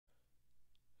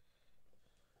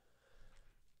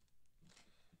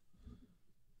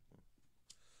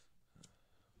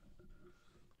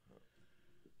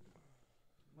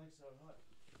mics are hot.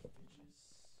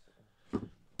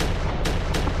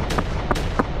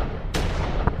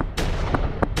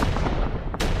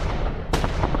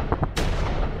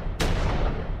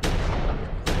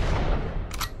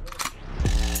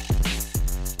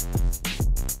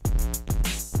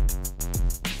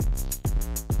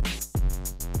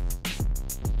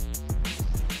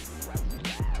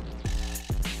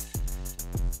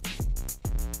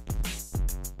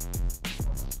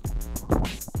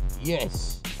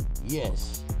 Yes,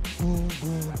 yes.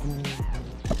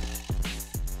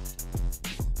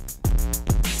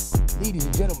 Ladies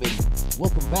and gentlemen,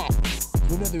 welcome back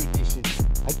to another edition.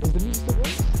 Is the music still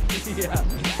going? Yeah.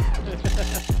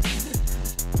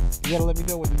 You gotta let me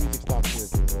know when the music stops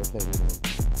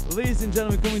here. Ladies and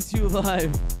gentlemen, coming to you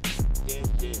live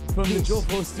from the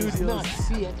Jopo Studios. Not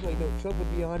see, that's why no Trump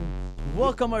would be on.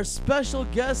 Welcome our special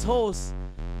guest hosts,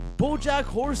 BoJack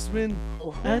Horseman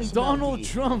and Horse Donald Mountie.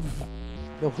 Trump.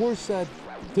 The horse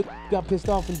got pissed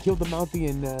off and killed the Mountie,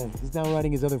 and is now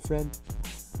riding his other friend.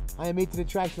 I am made to the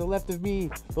track to the left of me,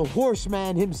 the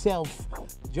horseman himself,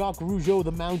 Jacques Rougeau,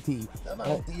 the Mountie. The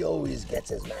Mountie always gets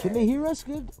his man. Can they hear us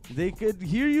good? They could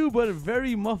hear you, but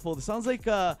very muffled. It sounds like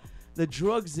the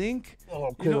Drugs Inc.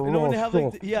 Oh, You know when they have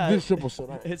like This simple shit.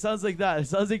 It sounds like that. It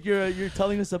sounds like you're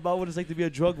telling us about what it's like to be a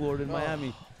drug lord in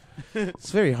Miami.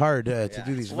 It's very hard to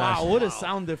do these. Wow, mashups. what a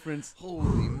sound difference.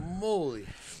 Holy moly.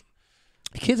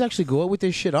 Kids actually go out with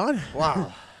their shit on?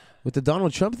 Wow. With the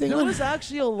Donald Trump thing There on? was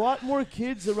actually a lot more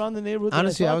kids around the neighborhood.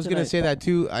 Honestly, than I was going to tonight. say that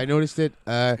too. I noticed it.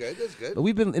 Good, that's good.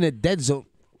 We've been in a dead zone.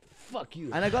 Fuck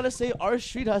you. And I gotta say, our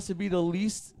street has to be the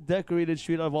least decorated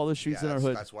street out of all the streets in our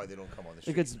hood. That's why they don't come on the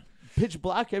street. Like it's pitch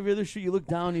black. Every other street you look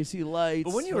down, you see lights.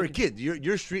 But when you were a kid,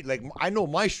 your street, like I know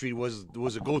my street was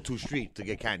a go-to street to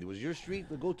get candy. Was your street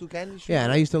the go-to candy street? Yeah,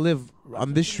 and I used to live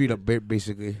on this street up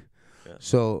basically. Yeah.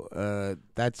 So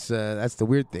that's the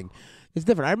weird thing. It's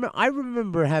different. I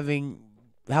remember having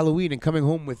Halloween and coming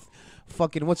home with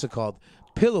fucking what's it called?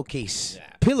 Pillowcases.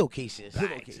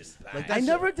 I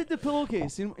never did the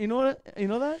pillowcase. You know what? You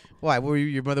know that? Why? Were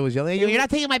your mother was yelling? You're not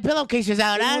taking my pillowcases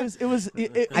out, huh?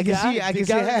 I can see. I can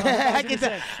see.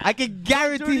 I can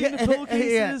guarantee. The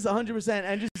pillowcases, 100%,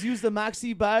 and just use the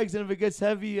maxi bags. And if it gets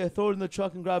heavy, I throw it in the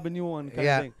truck and grab a new one. Kind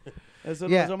of thing. And so,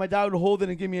 so my dad would hold it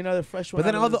and give me another fresh one.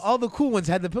 But then all the cool ones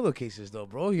had the pillowcases, though,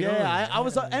 bro. You know? I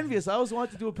was envious. I always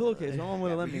wanted to do a pillowcase. No one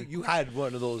would let me. You had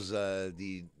one of those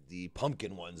the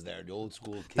pumpkin ones there, the old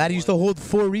school. Kid That used to hold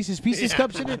 4 Reese's Pieces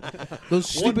cups in it. Those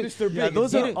stupid. Mr. Yeah, Big.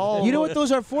 those are all. You know what those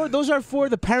are for? Those are for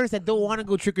the parents that don't want to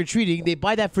go trick or treating. They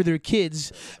buy that for their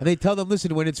kids, and they tell them,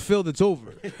 "Listen, when it's filled, it's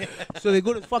over." So they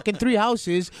go to fucking 3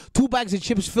 houses, 2 bags of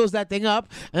chips fills that thing up,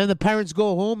 and then the parents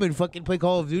go home and fucking play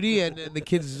Call of Duty, and the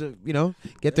kids,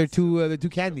 get their two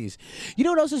candies. You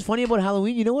know what else is funny about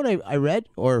Halloween? You know what I read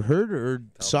or heard or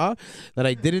saw that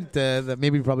I didn't, that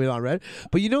maybe probably not read,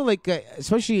 but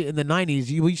especially in the 90s,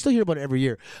 you still hear about it every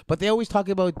year, but they always talk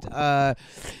about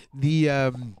the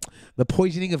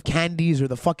poisoning of candies or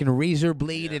the fucking razor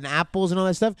blade and apples and all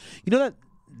that stuff. You know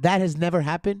that has never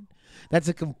happened. That's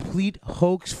a complete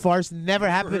hoax, farce. Never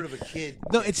happened. Heard of a kid?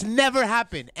 No, it's never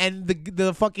happened. And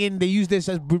the fucking they use this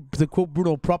as to quote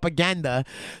Bruno propaganda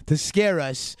to scare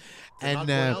us. Not And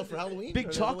going out for Halloween? Big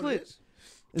Is that what it chocolate.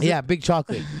 is? yeah, big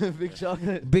chocolate, Big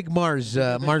chocolate. big Mars,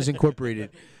 Mars Incorporated.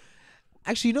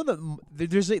 Actually,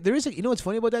 there is you know what's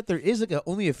funny about that? There is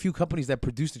only a few companies that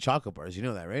produce the chocolate bars. You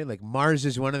know that, right? Like Mars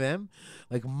is one of them.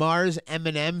 Like Mars,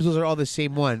 M&Ms, those are all the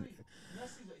same one.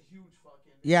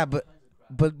 Yeah, but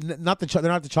not they're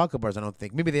not the chocolate bars. I don't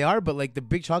think. Maybe they are, but like the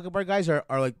big chocolate bar guys are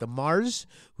like the Mars,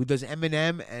 who does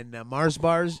M&M and Mars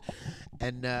bars,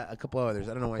 and a couple of others.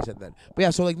 I don't know why I said that, but yeah.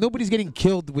 So like nobody's getting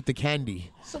killed with the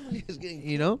candy. Somebody is getting.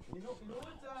 You know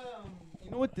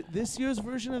You know what this year's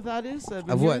version of that is? I've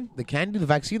been of what? hearing? The candy, the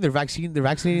vaccine. They're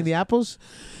vaccinating the apples.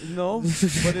 No,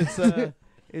 but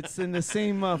it's in the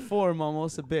same form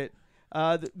almost a bit.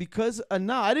 Because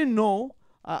now I didn't know.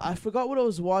 I forgot what I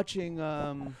was watching.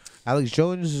 Alex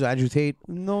Jones, Andrew Tate,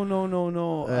 No.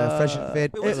 Fresh and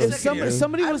Fit. Wait, wait a second.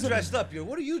 Somebody I'm was. dressed up here.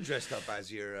 What are you dressed up as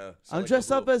here? I'm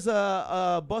dressed up as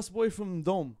a busboy from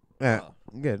Dome. Yeah,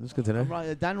 good. That's good to know.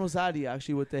 Dan Rosati,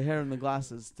 actually, with the hair and the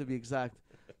glasses, to be exact.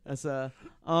 That's I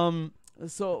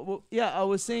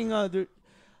was saying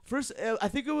first, I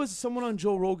think it was someone on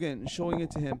Joe Rogan showing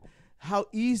it to him how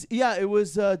easy. Yeah, it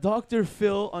was Dr.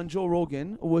 Phil on Joe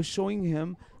Rogan was showing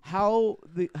him how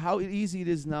easy it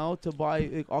is now to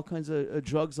buy all kinds of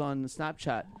drugs on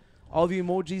Snapchat. All the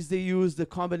emojis they use, the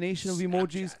combination of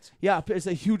emojis. Snapchat. Yeah, it's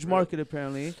a huge market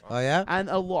apparently. Oh yeah, And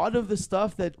a lot of the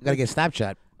stuff that gotta get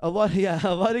Snapchat. A lot, yeah,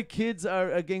 a lot of kids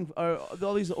are getting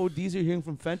all these ODs you're hearing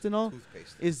from fentanyl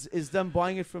Toothpaste. is them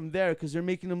buying it from there because they're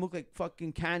making them look like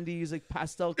fucking candies, like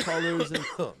pastel colors and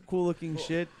cool looking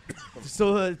shit.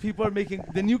 So people are making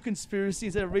the new conspiracy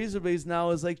instead of razor blades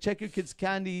now is like check your kid's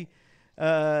candy.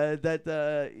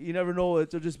 That you never know,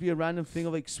 it'll just be a random thing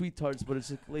of like sweet tarts, but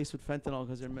it's like laced with fentanyl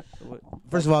because they're.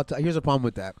 First of all, here's a problem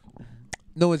with that.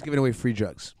 No one's giving away free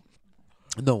drugs.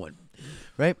 No one.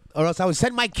 Right? Or else I would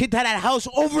send my kid to that house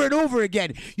over and over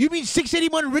again. You mean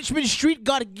 681 Richmond Street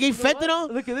gave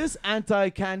fentanyl? Look at this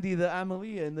anti-candy that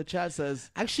Amalia in the chat says.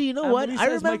 Actually, you know what? Amalie I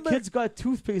says remember. my kids got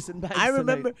toothpaste in bags I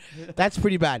remember. tonight. That's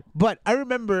pretty bad. But I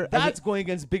remember. That's going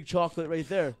against big chocolate right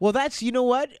there. Well, that's, you know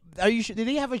what? Are you sure? Did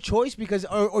they have a choice because,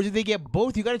 or did they get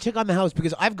both? You got to check on the house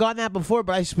because I've gotten that before,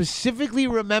 but I specifically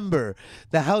remember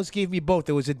the house gave me both.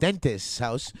 There was a dentist's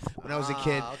house when I was a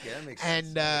kid, Okay, that makes sense.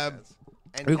 and That makes sense.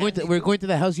 And we're going to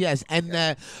the house, yes.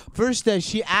 And first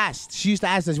she used to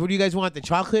ask us, "What do you guys want, the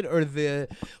chocolate or the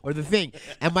thing?"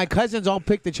 And my cousins all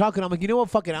picked the chocolate. I'm like, you know what?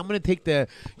 Fuck it, I'm gonna take the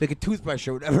like a toothbrush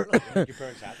or whatever. Your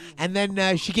parents happy? And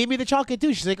then she gave me the chocolate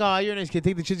too. She's like, "Oh, you're a nice kid.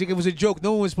 Take the." She's like, "It was a joke.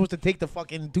 No one was supposed to take the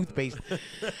fucking toothpaste."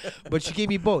 But she gave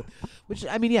me both. Which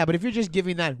I mean, yeah. But if you're just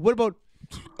giving that, what about?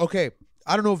 Okay,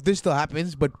 I don't know if this still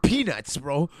happens, but peanuts,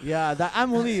 bro. Yeah, that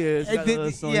Amalia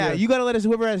is. Yeah, you gotta let us.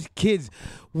 Whoever has kids,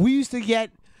 we used to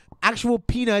get actual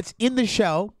peanuts in the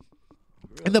shell.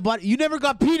 In the bottom, you never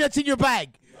got peanuts in your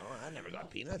bag. No, I never got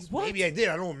peanuts. What? Maybe I did.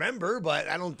 I don't remember, but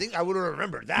I don't think I would have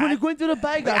remembered that. When you go into the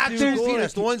bag, The after actual you go,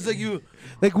 peanuts, the ones that you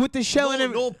Like with the shell and no,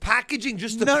 everything. no packaging,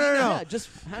 just the No, no, peanuts. no. yeah, just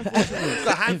handfuls of Just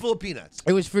a handful of peanuts.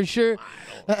 It was for sure.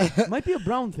 it. Might be a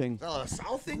brown thing. A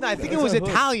South thing? No, I think That's it was a hood.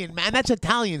 Italian, man. That's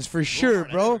Italians for sure,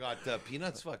 I bro. never got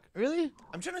peanuts. Fuck. Really?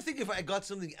 I'm trying to think if I got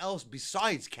something else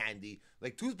besides candy,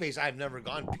 like toothpaste. I've never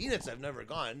gone. Peanuts. I've never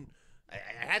gone. I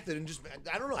had to, and just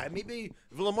I don't know. Maybe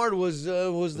Villamar was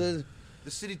the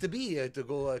city to be to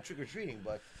go trick or treating,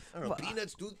 but I don't know.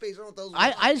 Peanuts, toothpaste. I don't know.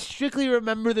 I strictly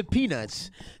remember the peanuts.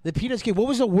 The peanuts cake. What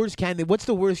was the worst candy? What's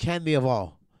the worst candy of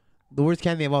all? The worst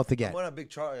candy of all to I get. want a big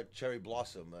cherry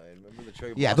blossom. I remember the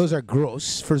cherry. Yeah, blossom. those are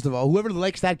gross. First of all, whoever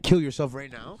likes that, kill yourself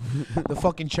right now. The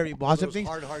fucking cherry blossom Those things.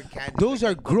 hard candy. Those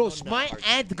are Like, gross. not My hard.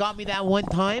 aunt got me that one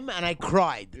time, and I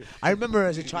cried. I remember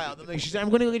as a child. I'm like, she said, "I'm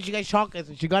going to go get you guys chocolates,"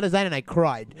 and she got us that, and I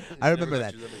cried. I remember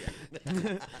that.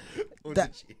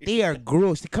 That- they are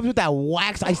gross. It comes with that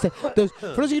wax. For those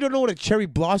of you who don't know what a cherry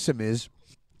blossom is,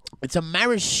 it's a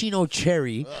maraschino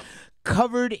cherry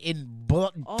covered in Oh,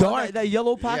 dark. that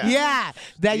yellow pack. Yeah,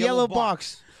 that Yellow yellow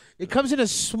box. box. It comes in a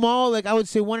small, like I would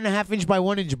say, 1.5 inch by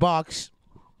 1 inch box,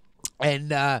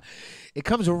 and it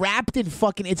comes wrapped in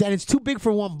fucking. It's too big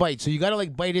for one bite, so you gotta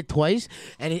like bite it twice,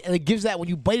 and it gives that when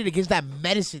you bite it, it gives that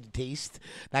medicine taste,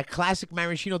 that classic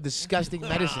maraschino disgusting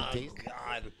medicine taste.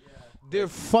 God. They're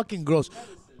fucking gross.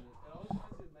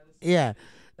 Yeah.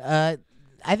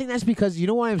 I think that's because, you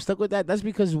know why I'm stuck with that? That's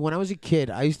because when I was a kid,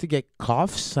 I used to get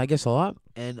coughs, I guess a lot.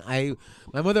 And my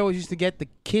mother always used to get the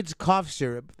kids' cough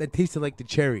syrup that tasted like the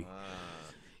cherry.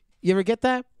 You ever get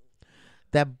that?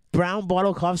 That brown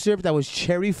bottle cough syrup that was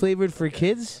cherry flavored for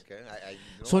kids? Okay.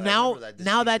 So I now remember that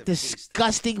distinctive taste.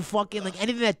 disgusting fucking, like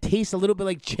anything that tastes a little bit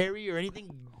like cherry or anything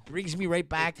brings me right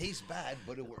back. It tastes bad,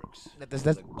 but it works. That's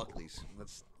like Buckley's.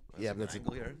 yeah, an that's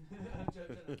angle here.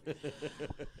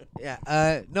 Yeah.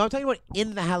 No, I'm talking about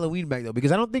in the Halloween bag though,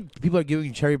 because I don't think people are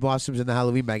giving cherry blossoms in the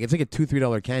Halloween bag. It's like a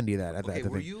 $2-3 candy that. Okay, the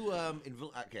were thing. you in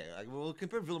we'll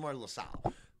compare Villamar to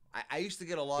LaSalle. I used to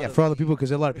get a lot Yeah, of for all the people,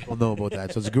 because a lot of people know about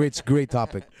that, so it's a great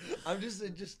topic. I'm just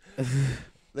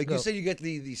like Go. you said, you get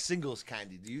the singles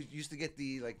candy. You used to get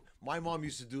my mom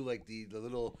used to do like the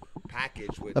little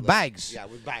package with The bags. Yeah,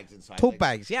 with bags inside. Tote like,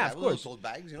 bags, yeah, of little course. Tote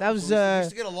bags. You know? That was, So we used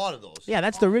to get a lot of those. Yeah,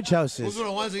 that's the rich houses. Those were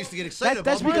the ones I used to get excited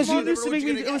That's about. because My you mom never used to know make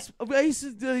what me. you're It gonna was. I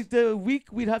used to the week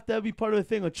we'd have to be part of the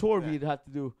thing, a chore we'd have to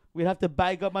do. We'd have to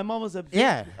bag up. My mom was a big,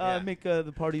 Yeah. make the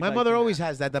party. My bag mother thing. always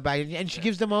has the bag, and she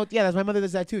gives them out. Yeah, that's my mother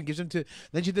does that too. And gives them to.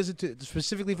 Then she does it to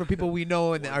specifically for people we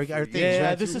know and our things. Yeah,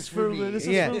 right? this is for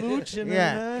Yeah. Luch. And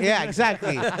Yeah,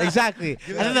 exactly. And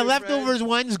then the your leftovers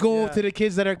ones go Yeah. to the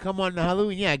kids that are come on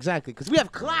Halloween. Yeah, exactly. Because we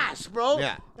have class, bro.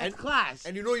 Yeah. That's And- class.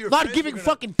 and you know your not friends giving are gonna-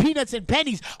 fucking peanuts and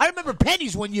pennies. I remember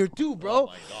pennies one year too, bro. Oh,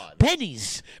 my God.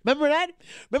 Pennies. Remember that?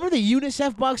 Remember the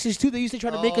UNICEF boxes too? They used to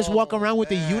try to make us walk Oh, around with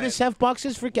man. the UNICEF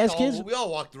boxes for as kids. We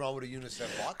all walked around with a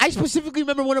UNICEF box. I specifically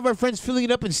remember one of our friends filling it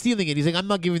up and stealing it. He's like, "I'm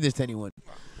not giving this to anyone.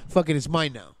 Fucking, it's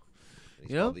mine now." He's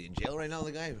You know? probably in jail right now,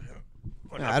 the guy.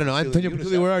 I don't know. Antonio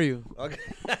Patulli, where are you? Okay.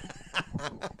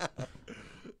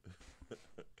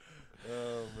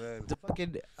 Oh man. The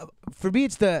fucking for me,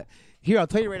 it's the Here, I'll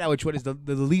tell you right now which one is the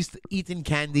least eaten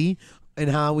candy in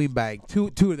Halloween bag. Two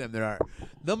of them there are.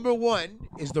 Number one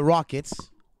is the Rockets,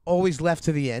 always left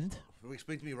to the end.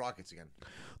 Explain to me Rockets again.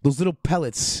 Those little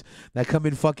pellets that come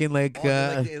in fucking like.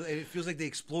 It feels like they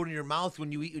explode in your mouth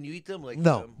when you eat them. Like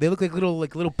No, they look like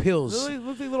little pills. They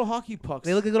look like little hockey pucks.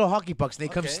 They look like little hockey pucks. And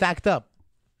they come Okay. stacked up.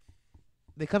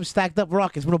 They come stacked up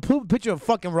Rockets. I'm gonna put a picture of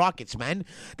fucking Rockets, man.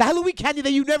 The Halloween candy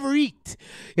that you never eat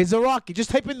is a Rocket. Just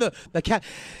type in the cat.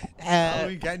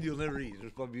 Halloween candy you'll never eat.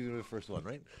 It's probably the first one,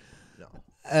 right?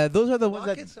 No. Those are the ones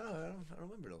that. Rockets? I don't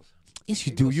remember those. Yes,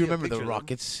 you You do. go You see a remember picture the of them.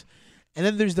 Rockets. And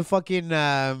then there's the fucking.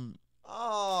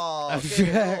 Oh,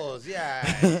 okay, those.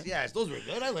 Yes. Those were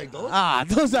good. I like those.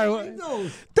 Those are. I like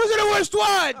those. Those are the worst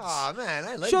ones. Oh, man.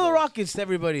 I like Show those. the Rockets to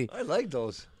everybody. I like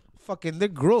those. Fucking, they're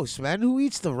gross, man. Who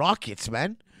eats the Rockets,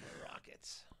 man?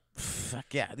 Rockets.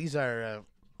 Fuck yeah, these are.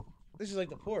 This is like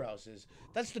the poorhouses.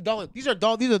 That's the dollar. These are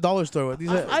dollar store ones. These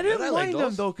are. I didn't I like mind them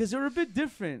those. though, because they were a bit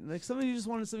different. Like some of you just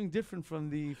wanted something different from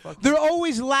the fucking. They're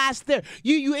always last there.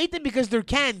 You ate them because they're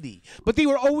candy, but they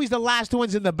were always the last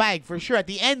ones in the bag for sure. At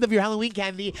the end of your Halloween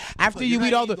candy, after you you're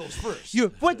eat not all the eating those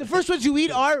first. the first ones you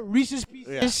eat are Reese's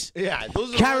Pieces, Yeah,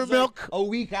 those are Caramel the ones, milk. like, a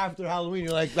week after Halloween,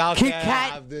 you're like, okay, Kit I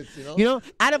Kat. have this, you know? You know,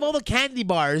 out of all the candy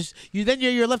bars, you're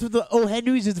left with the O.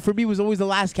 Henry's. Is for me was always the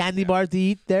last candy bar to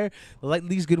eat there, the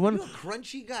least good one You're a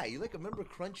crunchy guy. You like, remember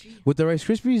crunchy? with the Rice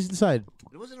Krispies inside.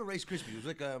 It wasn't a Rice Krispie. It was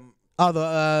like Oh,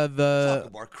 the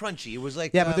chocolate bar, crunchy. It was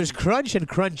like yeah, but there's Crunch and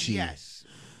Crunchy. yes,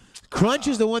 Crunch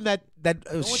is the one that With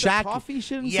the Shaq. toffee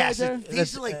shit inside yes. there. It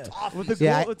tasted like toffee. With the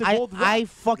Yeah, with the I, gold wrap. I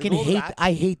fucking The gold hate. wrap?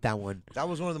 I hate that one. That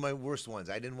was one of my worst ones.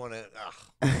 I didn't want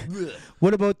to.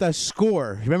 What about the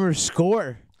Score? Remember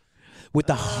Score? With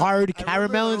the hard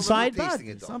caramel inside? remember Bad. tasting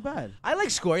it, It's though. not bad. I like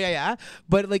Score, yeah.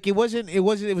 But like it was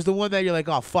the one that you're like,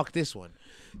 oh fuck this one.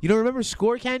 You don't remember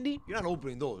Score candy? You're not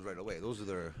opening those right away. Those are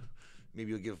the. Maybe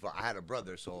you'll give. I had a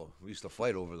brother, so we used to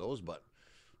fight over those. But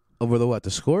Over the what?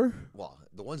 The Score? well,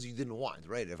 the ones you didn't want,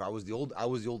 right? If I was the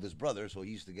oldest brother, so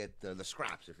he used to get the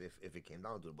scraps if it came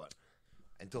down to it. But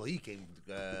until he came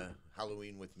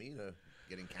Halloween with me,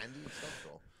 getting candy and stuff,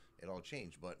 so it all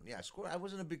changed. But yeah, Score. I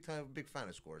wasn't a big fan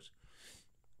of Scores.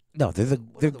 No,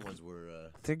 What other ones were?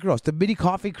 they're gross. The mini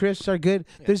coffee crisps are good.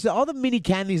 There's all the mini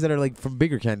candies that are like from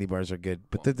bigger candy bars are good.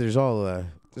 But there's all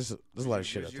there's a lot of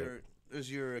shit out there.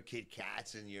 There's your Kit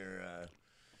Kats and your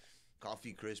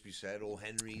Coffee Crisp. You said Old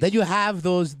Henry's. Then you have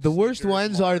those. The worst Snickers,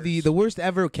 ones are the Mars. worst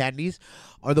ever candies,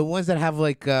 are the ones that have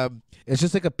like it's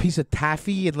just like a piece of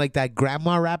taffy and like that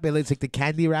grandma wrap. It's like the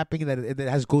candy wrapping that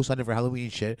has ghosts on it for Halloween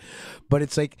and shit. But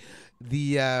it's like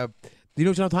the you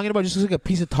know what I'm talking about? Just like a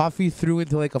piece of toffee threw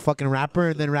into like a fucking wrapper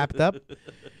and then wrapped up.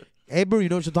 Hey, bro, you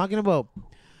know what I'm talking about?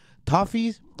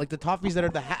 Toffees, like the toffees that are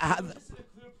the.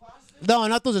 No,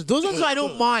 not those. Those ones I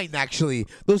don't mind actually.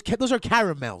 Those are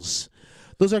caramels.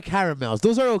 Those are caramels.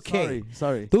 Those are okay.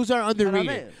 Sorry. Those are underrated.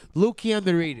 Caramel. Low key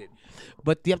underrated.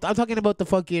 But I'm talking about the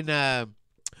fucking.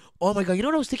 Oh my god! You know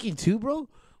what I was thinking too, bro?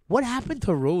 What happened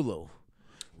to Rolo?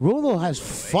 Rolo has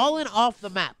fallen off the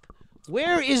map.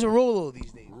 Where is Rolo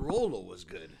these days? Rolo was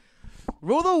good.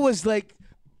 Rolo was like.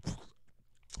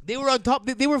 They were on top.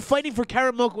 They were fighting for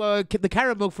caramel, the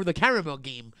caramel for the caramel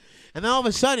game, and then all of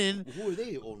a sudden, Who were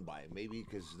they owned by? Maybe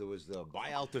because there was the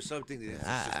buyout or something. They just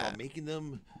stopped making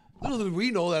them. Little did we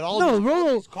know that all No, these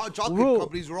Rolo- chocolate Rolo-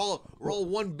 companies were all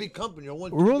one big company or one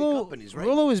two Rolo, big companies, right?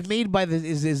 Rolo is made by the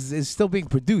is still being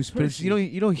produced, but it's,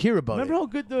 you don't hear about Remember it. how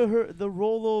good the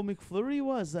Rolo McFlurry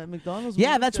was at McDonald's?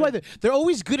 Yeah, that's why they're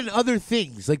always good in other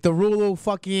things, like the Rolo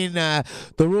fucking the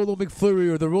Rolo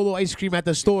McFlurry or the Rolo ice cream at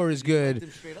the store is good.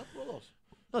 Them straight up Rolos.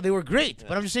 No, they were great,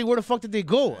 but I'm just saying, where the fuck did they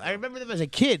go? I remember them as a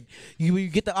kid. You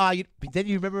get the then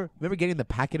you remember getting the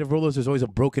packet of Rolos. There's always a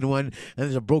broken one, and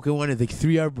there's a broken one, and like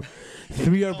three are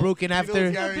broken after.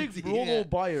 I'm not a big Rolo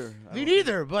buyer. Me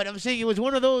neither, but I'm saying it was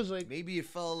one of those like. Maybe it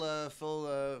fell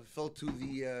to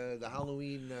the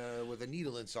Halloween with a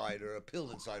needle inside or a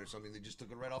pill inside or something. They just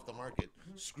took it right off the market.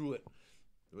 Screw it.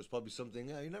 There was probably something.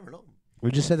 You never know.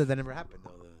 We just said that never happened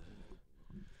though.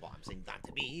 Well, I'm saying not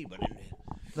to me, but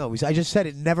No, I just said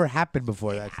it never happened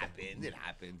before that. it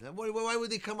happened. Why would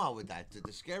they come out with that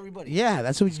to scare everybody? Yeah,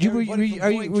 that's what you were. Everybody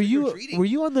from going trick-or-treating. Were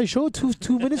you on the show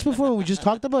two minutes before when we just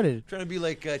talked about it? Trying to be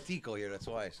like Tico here. That's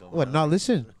why. So What? Now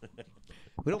listen.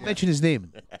 We don't mention his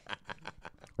name.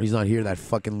 He's not here. That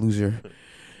fucking loser.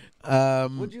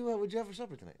 What'd you have for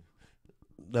supper tonight?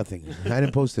 Nothing. I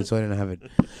didn't post it, so I didn't have it.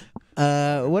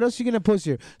 What else are you gonna post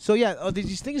here? So yeah, there's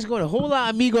these things going. Hola,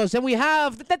 amigos, and we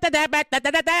have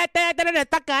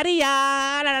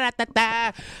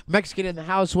Mexican in the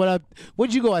house. What up?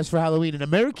 What'd you go as for Halloween? An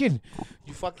American?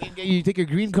 You fucking you take your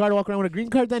green card, walk around with a green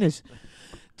card, Dennis?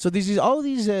 So all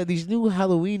these new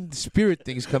Halloween spirit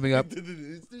things coming up.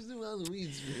 There's no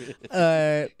Halloween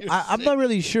spirit. I'm not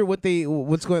really sure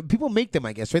what's going. People make them,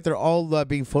 I guess, right? They're all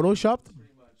being photoshopped.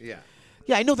 Yeah.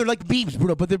 Yeah, I know they're like beams,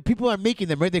 Bruno, but people are making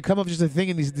them, right? They come up just a thing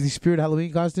in these spirit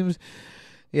Halloween costumes.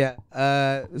 Yeah.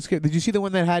 It's good. Did you see the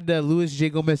one that had Louis J.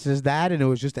 Gomez's dad and it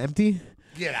was just empty?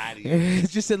 Get out of here.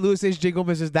 It just said Louis H. J.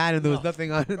 Gomez's dad and there was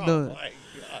nothing on it. Oh No. my god.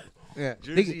 Yeah.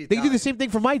 Jersey They can do the Italian. same thing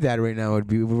for my dad right now. It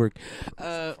would work.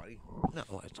 Funny. No,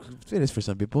 it is for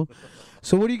some people.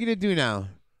 So what are you gonna do now?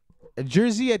 A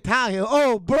Jersey Italian?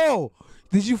 Oh, bro,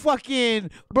 did you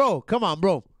bro? Come on,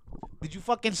 bro. Did you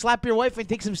fucking slap your wife and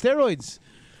take some steroids?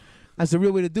 That's the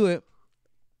real way to do it.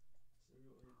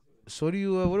 So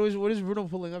what is Bruno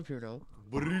pulling up here now?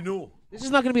 Bruno. This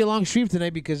is not gonna be a long stream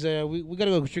tonight because we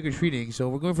gotta go trick or treating. So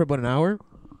we're going for about an hour.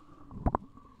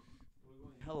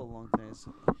 Hella long days.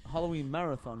 Halloween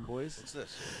marathon, boys. What's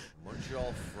this?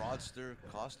 Montreal fraudster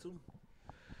costume?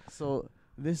 So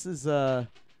this is the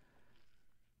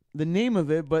name of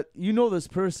it, but you know this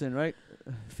person, right?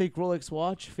 Fake Rolex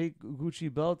watch, fake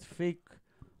Gucci belt, fake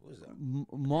What is that?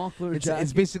 Moncler It's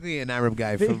jacket, basically an Arab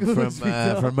guy Fake from Louis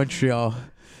Vuitton. from Montreal.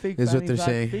 fake is what fanny they're pack,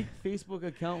 saying. fake Facebook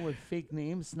account with fake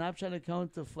name, Snapchat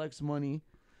account to flex money.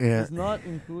 Yeah. Does not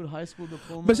include high school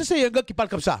diploma. Mais ça c'est un gars qui parle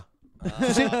comme ça.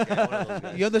 Okay, one of those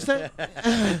guys. You understand?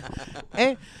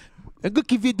 Eh? Un gars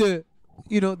qui vit de,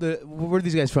 where are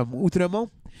these guys from? Outremont?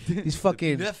 These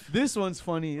fucking, Neuf? This one's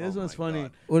funny. This Oh one's my funny.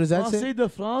 God. what does that say? Français de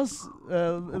France,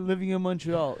 living in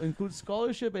Montreal. Includes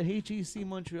scholarship at HEC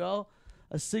Montreal,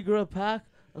 a cigarette pack,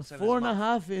 a What's in his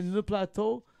 4.5 in Le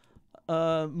Plateau,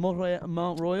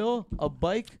 Mount Royal, a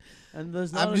bike, and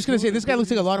there's not I'm just gonna say this guy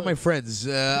looks like a lot of my friends.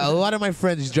 friends. A lot of my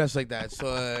friends dress like that.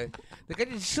 So the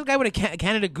guy with a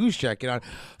Canada Goose jacket on.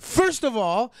 First of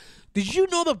all, did you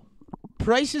know the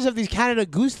prices of these Canada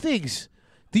Goose things?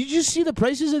 Did you see the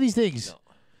prices of these things?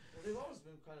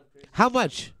 How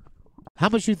much? How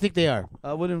much do you think they are?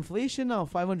 With inflation now,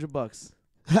 $500.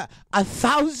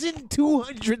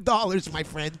 $1,200, my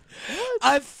friend.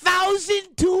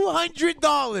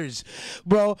 $1,200,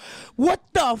 bro. What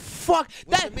the fuck?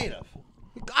 What's it made of?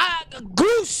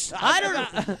 Goose. I don't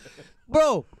know,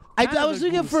 bro. I Canada was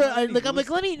looking Goose, for not like I'm Goose. like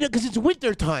let me because it's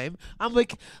winter time. I'm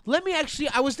like let me actually.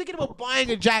 I was thinking about buying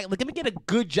a jacket. Like let me get a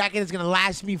good jacket that's gonna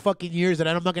last me fucking years that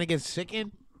I'm not gonna get sick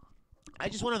in. I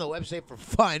just went on the website for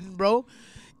fun, bro.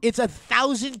 It's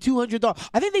 $1,200.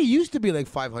 I think they used to be like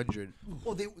 $500.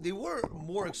 Well, they were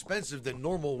more expensive than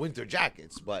normal winter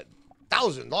jackets, but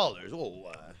 $1,000.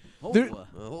 There-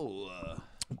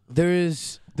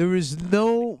 There is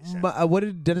no. What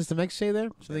did Dennis the Mex say there?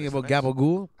 Something Dennis about the Mex?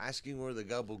 gabagool. Asking where the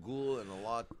gabagool and a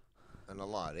lot, eh? And a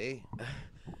lot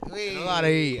of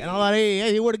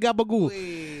hey, where the gabagool?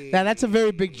 Yeah, that's a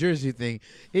very big Jersey thing.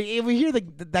 If we hear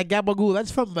that gabagool,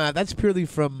 that's purely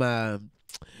from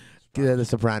the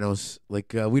Sopranos.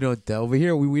 Like we don't over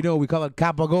here we know we call it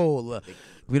gabagool.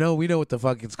 We know what the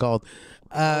fuck it's called.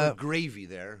 Gravy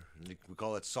there. We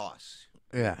call it sauce.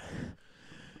 Yeah.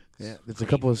 Yeah, there's a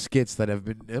couple of skits that have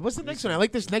been. What's the next one? I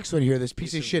like this next one here. This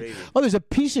piece of Recent shit. gravy. Oh, there's a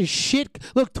piece of shit.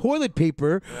 Look, toilet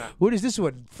paper. Yeah. What is this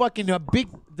one? Fucking a big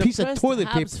piece of Depressed toilet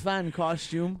Habs paper. fan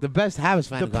costume. The best Habs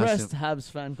fan Depressed costume. Habs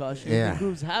fan costume. Yeah.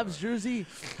 Includes Habs jersey,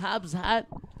 Habs hat,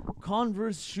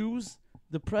 Converse shoes,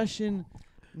 depression,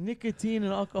 nicotine,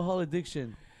 and alcohol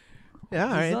addiction. Yeah, all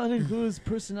Does right. not includes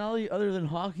personality other than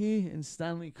hockey and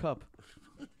Stanley Cup.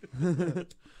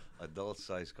 Adult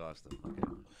size costume.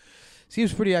 Okay.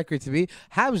 Seems pretty accurate to me.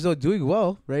 Habs though doing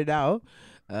well right now.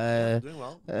 Doing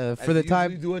well. For the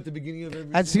time. do at the beginning of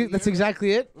every That's single year.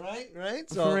 exactly it. Right.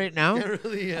 For right now. Can't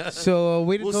really, So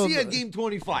wait we'll until see at game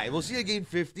 25. We'll see at game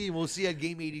 50. And we'll see at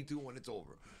game 82 when it's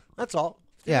over. That's all.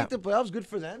 If they Yeah. make the playoffs, good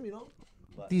for them.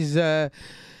 these.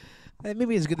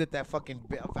 Maybe it's good that fucking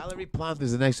Valerie Plante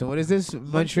is the next one. What is this?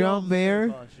 Montreal Mayor.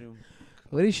 Costume.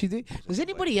 What is she doing? Does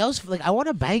anybody else like? I want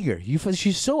to bang her.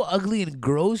 She's so ugly and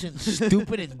gross and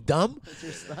stupid and dumb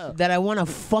that I want to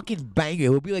fucking bang her. It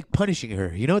would be like punishing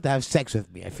her. You know, to have sex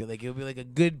with me. I feel like it would be like a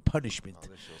good punishment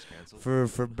This show's canceled.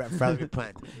 for Valerie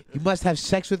Plante. You must have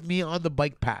sex with me on the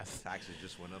bike path. Taxes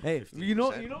just went up. Hey, 15%. you know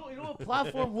what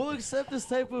platform will accept this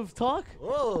type of talk?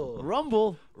 Whoa.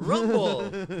 Rumble. Rumble.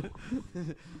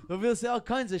 We'll say all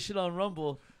kinds of shit on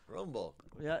Rumble. Rumble.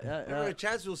 Yeah. Ever a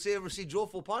chance we'll ever see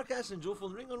Joeful Podcast and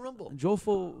Joeful Ring on Rumble?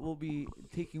 Jofo will be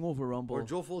taking over Rumble. Or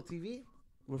Joeful TV?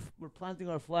 We're planting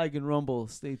our flag in Rumble.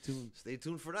 Stay tuned. Stay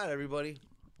tuned for that, everybody.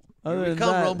 Other Here we than come,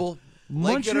 that, Rumble.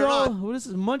 Like it or Montreal. not. What is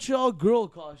this? Montreal girl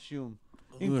costume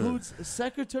includes a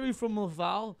secretary from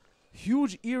Laval,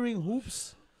 huge earring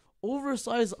hoops,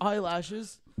 oversized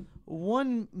eyelashes,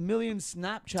 1 million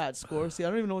Snapchat score. See, I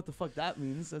don't even know what the fuck that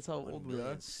means. That's how old we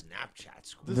are. Snapchat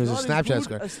score. Does There's a not Snapchat include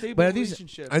score. a stable But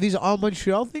relationship. are these all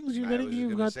Montreal things you're I getting? was just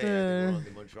You've gonna got say, I think we're the. on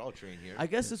the Montreal train here. I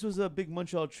guess this was a big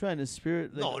Montreal trend. A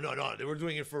spirit. Like, No. They were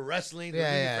doing it for wrestling. They Yeah,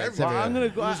 were doing yeah, it it's for Well, everything. I'm gonna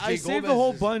go. Luis I J. saved a Gomez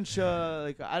whole is- bunch.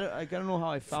 I don't know how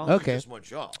I found. Okay. Just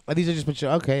Montreal. These are just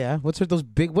Montreal. Okay, yeah. What's with those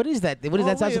big? What is that? What is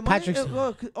that? Sounds wait, like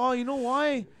Patrick's. oh, you know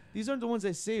why? These aren't the ones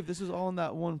I saved. This was all in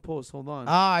that one post. Hold on.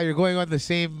 Ah, you're going on the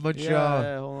same Montreal.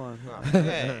 Yeah, hold on.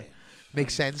 Okay.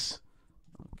 Makes sense.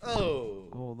 Oh.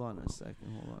 Hold on a second.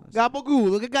 Gabagoo,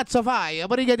 look at Gatsafai.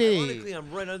 What do you Ironically, get? I'm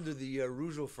right under the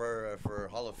Rougeau for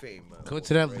Hall of Fame.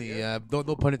 Coincidentally, right here.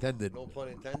 no pun intended. No pun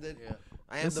intended. Yeah.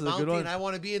 I am This the is a good Mountie, one. and I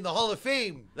want to be in the Hall of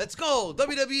Fame. Let's go,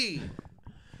 WWE.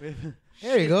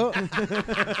 There you go.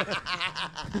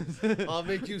 I'll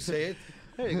make you say it.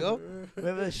 There you go. We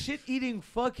have a shit-eating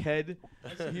fuckhead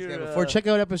here. Yeah, before check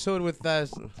out episode with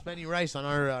Spenny Rice on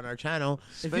our channel.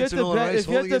 if you had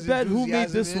to bet who made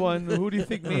this one, who do you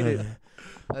think made it?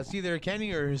 That's either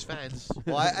Kenny or his fans.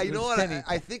 Well, you know what? Kenny.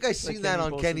 I think I seen that Kenny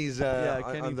on posted- Kenny's yeah,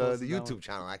 Kenny on the posted that YouTube one.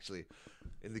 channel actually,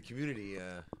 in the community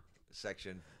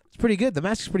section. It's pretty good. The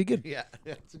mask is pretty good. Yeah,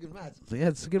 it's a good match. Yeah,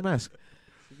 it's a good mask.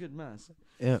 It's a good mask.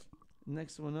 Yeah.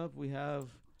 Next one up, we have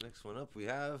Next one up, we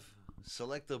have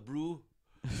Select a Brew,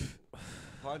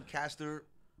 podcaster.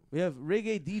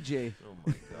 Reggae DJ. Oh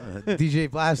my god! DJ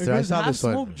Blaster. I Here's saw Half this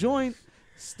one. Smoke Joint,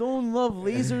 Stone Love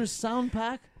Lasers sound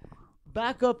pack,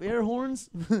 backup air horns,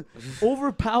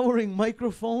 overpowering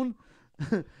microphone,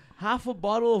 half a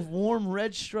bottle of warm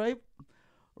red stripe,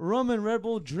 rum and Red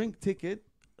Bull drink ticket.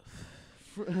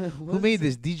 Who made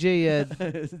this?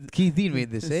 DJ Keith Dean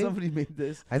made this, eh? Somebody made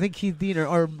this. I think Keith Dean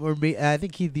I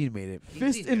think Keith Dean made it.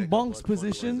 Fist He did in get a couple Bonk's of funny ones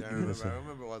position. there. I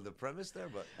remember what the premise there,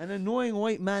 but An annoying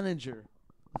white manager.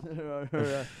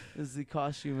 Is the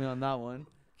costume on that one.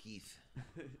 Keith.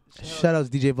 Shout outs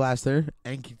DJ Blaster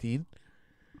and Keith Dean.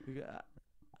 We got-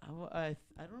 I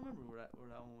don't remember where that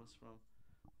one was from.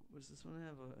 Where's this one? I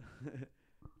have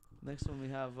next one we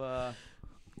have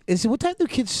What time do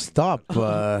kids stop?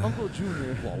 Uncle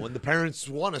Junior. Well, when the parents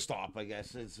want to stop, I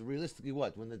guess it's realistically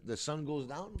what when the sun goes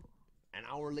down, an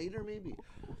hour later maybe.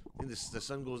 I think the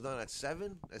sun goes down at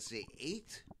 7. Let's say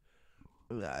 8.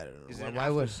 I don't know. Is it an Why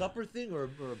after would supper thing or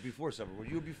before supper? Were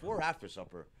you before or after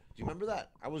supper? Do you remember that?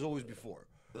 I was always before.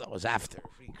 that was after?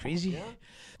 Are you crazy? Yeah.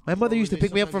 My mother Or used to they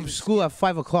pick me up sometimes from even school at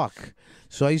 5 o'clock.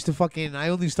 So I used to I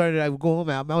only started. I would go home.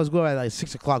 I was going at like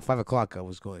 6 o'clock, 5 o'clock. I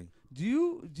was going. Do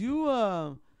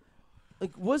you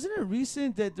like wasn't it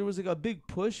recent that there was like a big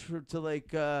push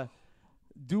to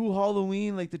do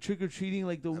Halloween, like the trick or treating,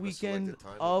 like the Have a weekend selected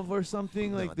time. of or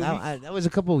something, like the week? That was a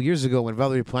couple of years ago when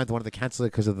Valerie Plante wanted to cancel it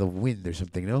because of the wind or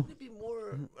something. No. Would it be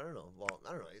more? I don't know. Well,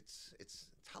 I don't know. It's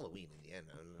Halloween in the end.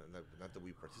 Not that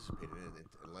we participated in it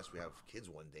unless we have kids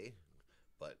one day.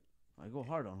 But I go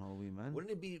hard on Halloween, man.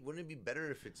 wouldn't it be better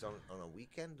if it's on a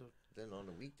weekend than on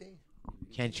a weekday?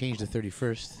 Can't change the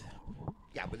 31st.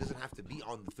 Yeah, but it doesn't have to be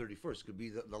on the 31st. It could be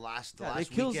the last. Yeah, last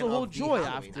it kills the weekend whole of joy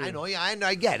Halloween. after. I know. Yeah,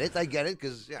 I get it.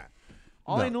 Because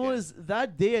All I No. know Yeah. is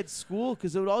that day at school,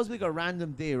 because it would always be like a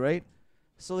random day, right?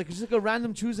 So like it's just like a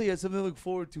random Tuesday, you had something to look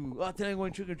forward to. Oh, today I'm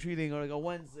going trick or treating, or like a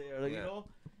Wednesday, or like Yeah. you know,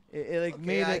 it like Okay,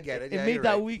 made I it. get it. It Yeah, made you're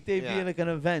that right. weekday Yeah. be like an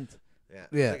event. Yeah.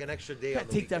 Yeah. It's like an extra day. Can't on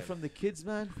the take that weekend. from the kids,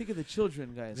 man. Think of the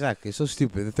children, guys. Exactly. So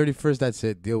stupid. The 31st. That's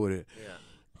it. Deal with it. Yeah.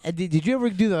 And did you ever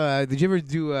do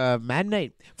Mad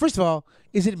Night? First of all,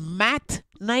 is it Matt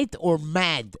Night or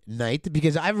Mad Night?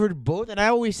 Because I've heard both, and I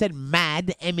always said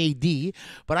Mad MAD,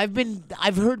 but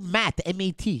I've heard Matt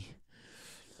MAT.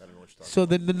 I don't know what you're talking So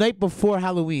then the night before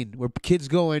Halloween, where kids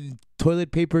go and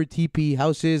toilet paper TP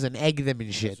houses and egg them and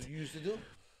That's shit. what you used to do?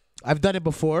 I've done it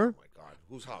before. Oh my God,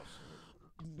 whose house?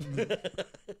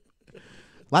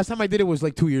 Last time I did it was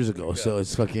like 2 years ago, so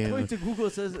it's According fucking to Google,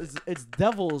 it says it's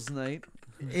Devil's Night,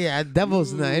 yeah,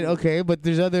 Devil's Night. Okay, but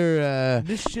there's other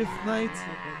Mischief Night,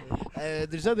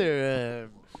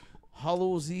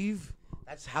 Hallow's Eve.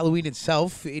 That's Halloween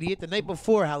itself, idiot. The night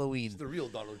before Halloween. It's the real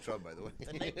Donald Trump, by the way.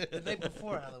 The night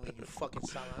before Halloween, you fucking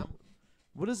salam.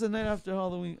 What is the night after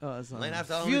Halloween? Oh, it's not. Night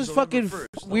after Halloween Feels is November fucking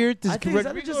 1st, no? weird I to think is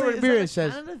that just like, Ramirez is that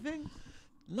a says. Canada thing?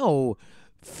 No.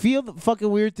 Feel fucking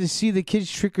weird to see the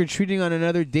kids trick or treating on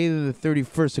another day than the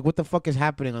 31st. Like, what the fuck is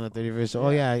happening on the 31st? Oh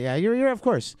yeah, you're of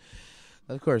course.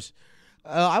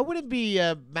 I wouldn't be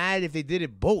mad if they did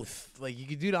it both. Like, you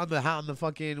could do it on the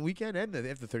fucking weekend and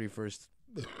after the 31st.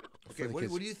 Okay,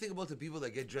 what do you think about the people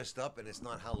that get dressed up and it's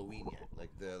not Halloween yet,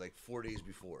 like 4 days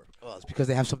before? Well, it's because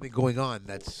they have something going on.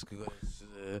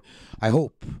 I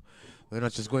hope they're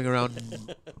not just going around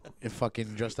and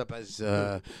fucking dressed up as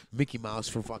Mickey Mouse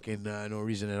for fucking no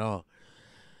reason at all.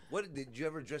 What did you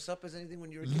ever dress up as anything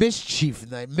when you were a kid? Mischief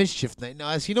night. No,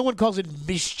 I see. No one calls it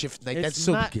mischief night. That's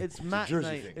so gay. It's Matt Jersey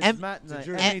night. thing. It's Matt It's a night.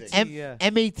 Jersey M-A-T, thing. yeah.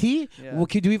 M-A-T? Yeah. Well,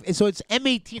 can you, so it's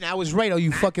M-18. I was right, all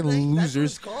you fucking night? That's what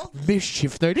losers. it's called?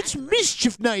 Mischief night. It's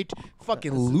mischief night.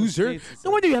 Fucking That's in the loser. States, it's No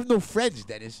like- wonder you have no friends,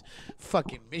 Dennis.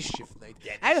 Fucking mischief night.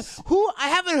 I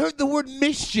haven't heard the word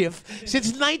mischief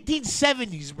since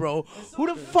 1970s, bro. Who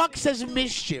the fuck says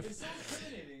mischief? so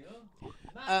intimidating,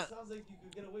 huh? Uh, sounds like you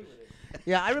could get away with it.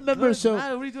 Yeah, I remember. So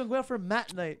Matt, what are you doing? Go out for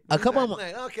Matt night. a couple Matt of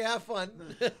night. Okay, have fun.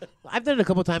 I've done it a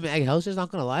couple times at Egg Houses. Not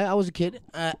gonna lie, I was a kid,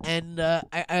 and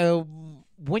I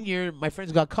one year my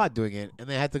friends got caught doing it, and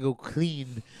they had to go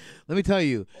clean. Let me tell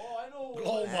you, Oh, I know.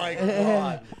 Oh my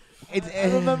god. it's,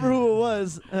 I remember who it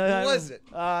was. Who was it?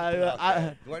 Do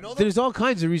I Do I know that? there's all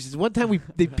kinds of reasons. One time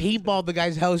they paintballed the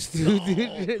guy's house too.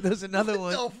 Dude. There's another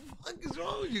one. What the fuck is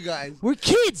wrong with you guys? We're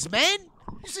kids, man.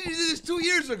 You said you did this 2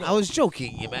 years ago. I was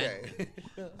joking, you man. Okay.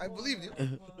 I believe you.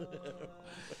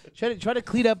 Try to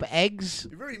clean up eggs.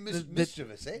 You're very The-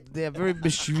 mischievous, eh? They are very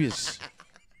mischievous.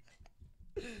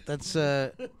 That's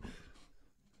how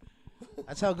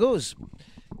it goes.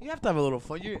 You have to have a little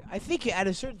fun. I think at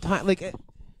a certain time, like, and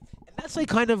that's like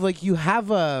kind of like you have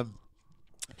kind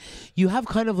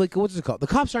of like, what's it called? The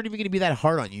cops aren't even going to be that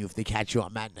hard on you if they catch you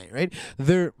on Matt night, right?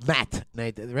 They're Matt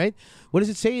night, right? What does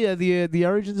it say? The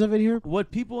origins of it here?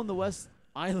 what people in the West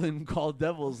Island call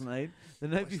Devil's Night. The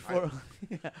night before,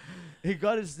 yeah, it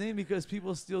got its name because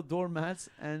people steal doormats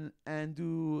and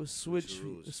do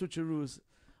switcheroos.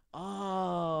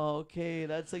 Oh, okay,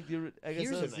 that's like the. I guess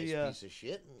Here's a that's nice the. piece of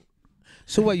shit.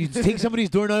 So what? You take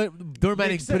somebody's doormat Makes and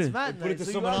put sense, it. Matt put it night. to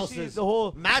So someone you actually- else's. The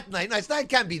whole. Matt night. Nice. That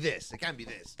can't be this. It can't be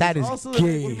this. That is Also,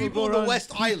 gay. when People go in the around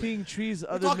West Island. keeping trees,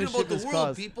 We're other talking about the mischievous world,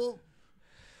 cause. people.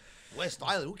 West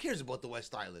Island. Who cares about the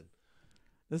West Island?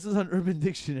 This is on Urban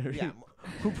Dictionary. Yeah,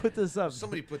 Who put this up?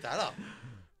 somebody put that up.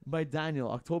 By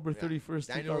Daniel, October 31st,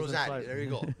 Daniel 2005. Rosati. There you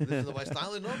go. This is the West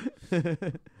Island, no?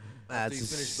 That's you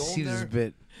finish Dome seems there? a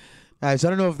bit. All right, so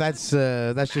I don't know if that's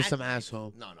just some Matt-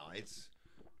 asshole. No, it's.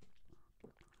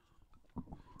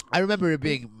 I remember it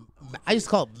being. I used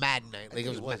to call it Mad Night. I Like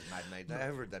think it was. Mad Night.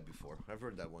 I've heard that before. I've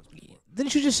heard that once before.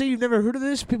 Didn't you just say you've never heard of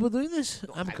this? People doing this?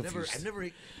 No, I'm I've confused.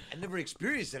 never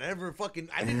experienced it. I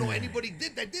didn't know anybody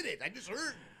did it. I just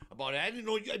heard about it. I didn't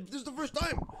know. This is the first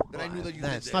time that I knew that you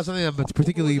did It's this. not something I'm It was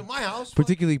particularly in my house.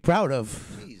 particularly proud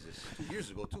of. Jesus, 2 years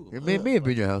ago too. It may have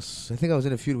been your house. I think I was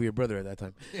in a feud with your brother at that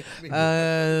time. Maybe.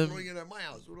 Throwing it at my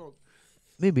house. Who knows?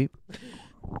 Maybe.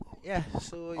 Yeah.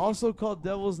 So Also called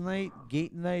Devil's Night,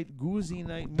 Gate Night, Goozy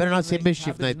Night. better Moon not say Night,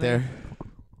 mischief Cabbage night there.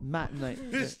 Matt Night.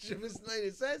 Yeah. Mischievous night.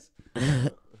 It says.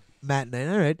 Mad Night.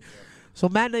 All right. So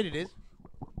Mad Night it is.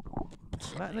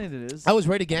 Matt Night it is. I was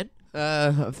right again.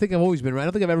 I think I've always been right. I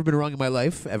don't think I've ever been wrong in my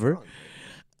life ever.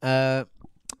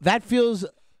 That feels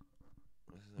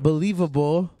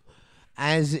believable,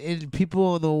 as in people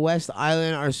on the West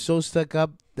Island are so stuck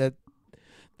up that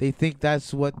they think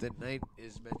that's what the night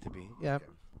is meant to be. Yeah.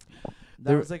 That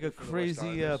There- was like a the West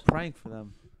crazy Islanders. prank for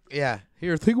them. Yeah.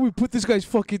 Here, think we put this guy's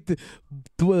fucking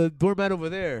doormat over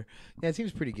there. Yeah, it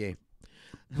seems pretty gay.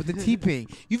 With the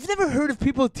TPing. You've never heard of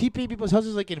people TPing people's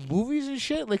houses like in movies and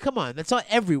shit? Like, come on. That's not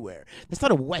everywhere. That's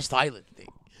not a West Island thing.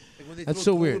 Like when they That's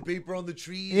throw so toilet weird. paper on the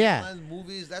trees. Yeah. And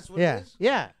movies. That's what Yeah. it is.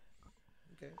 Yeah.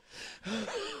 Okay.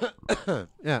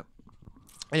 Yeah.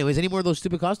 Anyways, any more of those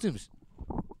stupid costumes?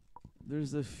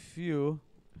 There's a few.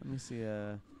 Let me see.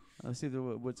 Let's see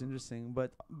what's interesting.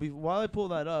 But while I pull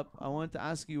that up, I wanted to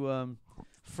ask you,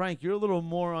 Frank. You're a little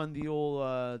more on the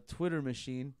old Twitter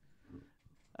machine.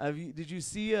 Did you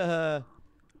see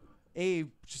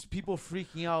just people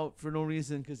freaking out for no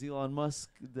reason because Elon Musk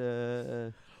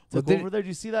took did- over there? Did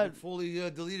you see that? He fully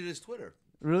deleted his Twitter.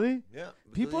 Really? Yeah.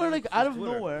 People Deleted are like his out of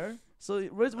Twitter. nowhere. So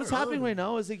what's don't happening know. right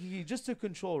now is like he just took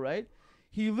control, right?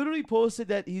 He literally posted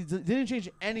that he didn't change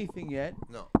anything yet.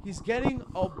 No. He's getting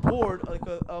a board, like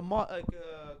a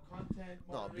content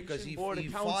No, moderation because he board, a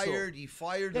council. fired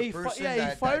Yeah, the he person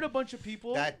he fired a bunch of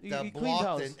people. that he cleaned blocked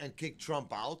house. and kicked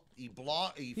Trump out. He He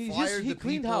fired the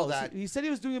cleaned people house. that He said he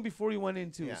was doing it before he went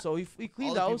in too. Yeah. So he all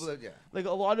cleaned the house. people that, yeah. Like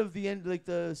a lot of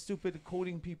the stupid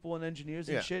coding people and engineers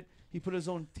and Yeah. shit. He put his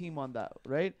own team on that,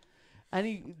 right?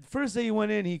 And first day he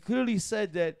went in, he clearly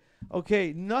said that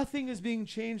okay, nothing is being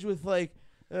changed with like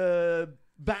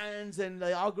bands and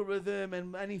the algorithm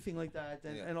and anything like that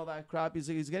and all that crap.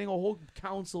 He's getting a whole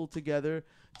council together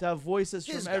to have voices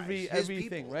His from guys, his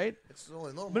everything, people. right? It's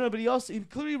only normal. But no, but he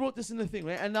clearly wrote this in the thing,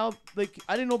 right? And now, like,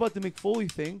 I didn't know about the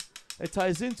McFoley thing. It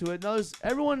ties into it. Now,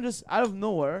 everyone just out of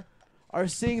nowhere are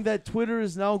saying that Twitter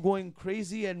is now going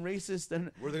crazy and racist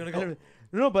and Where are they gonna and go? everything.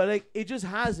 No, but like it just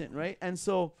hasn't, right? And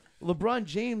so LeBron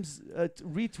James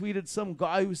retweeted some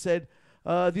guy who said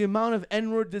the amount of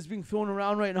N-word that's being thrown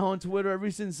around right now on Twitter ever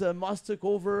since Musk took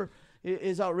over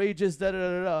is outrageous. Da da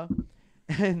da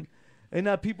da. And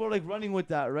people are like running with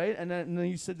that, right? And then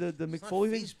you said the It's McFoley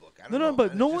not thing. Facebook. I don't No, know,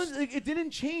 but man. no It's one. just- Like, it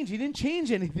didn't change. He didn't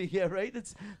change anything yet, right?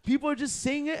 It's people are just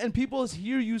saying it, and people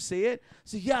hear you say it.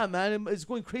 So yeah, man, it's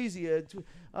going crazy.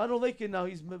 I don't like it now.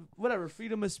 He's whatever.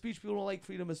 Freedom of speech. People don't like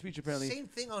freedom of speech apparently. Same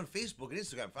thing on Facebook and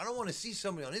Instagram. If I don't want to see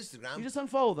somebody on Instagram, You just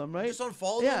unfollow them, right? just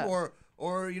unfollow Yeah. them,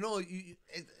 or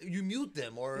you mute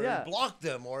them, or Yeah. block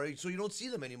them, or so you don't see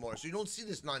them anymore. So you don't see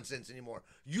this nonsense anymore.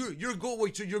 So you're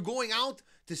going out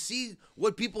to see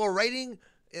what people are writing.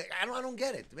 I don't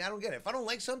get it. I mean, I don't get it. If I don't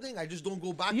like something, I just don't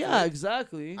go back. Yeah, to it.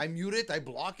 exactly. I mute it. I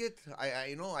block it.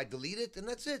 I delete it, and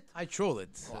that's it. I troll it.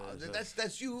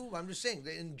 That's you. I'm just saying.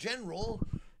 That in general,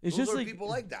 It's those just are like people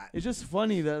like that. It's just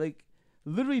funny that like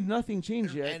literally nothing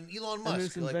changed yet. And Elon they're Musk.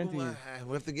 just Like, inventing it.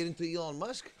 we have to get into Elon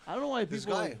Musk. I don't know why This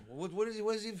people. guy. What is he?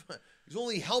 What is he? He's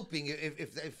only helping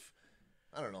if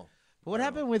I don't know. But what I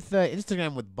don't happened with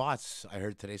Instagram with bots? I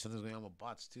heard today something's going on with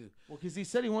bots too. Well, because he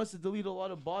said he wants to delete a lot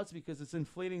of bots because it's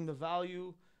inflating the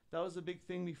value. That was a big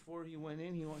thing before he went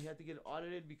in. He had to get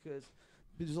audited because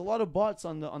there's a lot of bots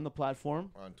on the platform.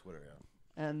 On Twitter,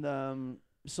 yeah. And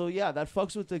so yeah, that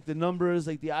fucks with like the numbers,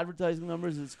 like the advertising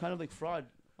numbers. It's kind of like fraud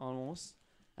almost.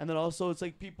 And then also it's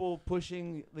like people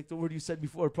pushing like the word you said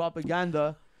before,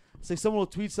 propaganda. It's like someone will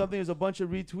tweet something, there's a bunch of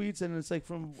retweets, and it's like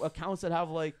from accounts that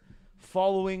have like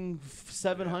following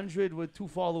 700 with 2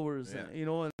 followers. Yeah. You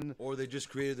know, and Or they just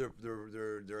created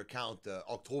their account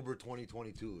October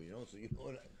 2022. You know, so you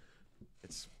know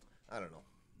it's I don't know.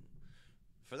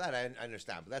 For that I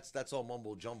understand, but that's all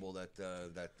mumbo jumbo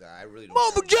that I really don't.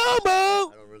 Mumbo care about.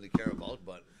 jumbo. I don't really care about,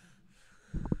 but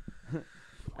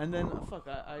And then fuck,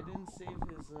 I didn't save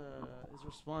his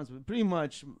response, but pretty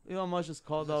much Elon Musk just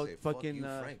called out say, fuck fucking. you,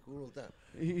 Frank. Who wrote that?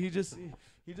 He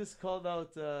just called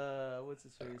out what's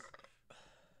his face?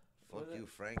 Fuck you,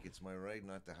 Frank. It's my right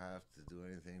not to have to do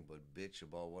anything but bitch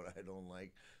about what I don't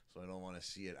like, so I don't want to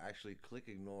see it. Actually, click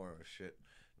ignore or shit.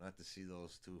 Not to see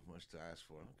those too much to ask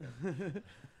for.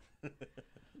 Okay.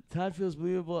 Tad feels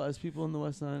believable as people in the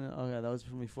West End. Oh yeah, that was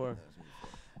from before.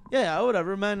 Yeah,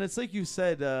 whatever, man. It's like you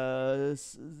said.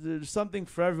 There's something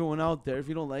for everyone out there. If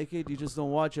you don't like it, you just don't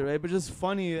watch it, right? But just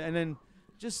funny, and then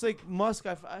just like Musk,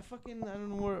 I don't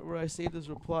know where I saved his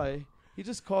reply. He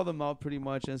just called them out pretty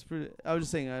much, and it's pretty. I was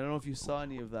just saying, I don't know if you saw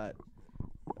any of that.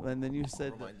 And then you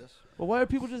said, Remind us. well, why are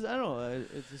people just? I don't know.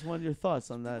 It's just one of your thoughts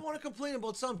on I that. want to complain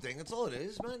about something. That's all it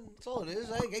is, man. That's all it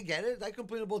is. I get it. I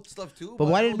complain about stuff too. But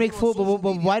why I didn't don't do it on social But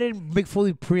media. why didn't Mick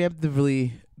Foley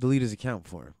preemptively delete his account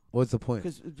for him? What's the point?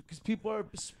 Because people are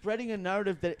spreading a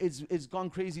narrative that it's gone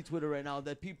crazy Twitter right now,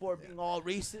 that people are being all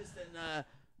racist and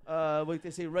like they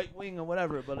say right wing or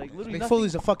whatever, but like literally Mick nothing,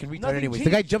 Foley's a fucking retard nothing anyways. The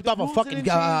guy changed. jumped The off a rules fucking didn't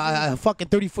change. fucking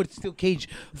 30-foot steel cage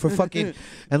for fucking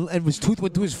and his tooth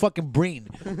went through his fucking brain.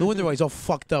 No wonder why he's all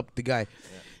fucked up. The guy,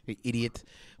 idiot,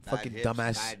 Bad fucking hips,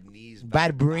 dumbass, bad knees,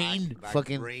 bad brain, bad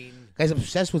fucking. brain. Guy's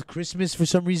obsessed with Christmas for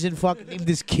some reason. Fuck, named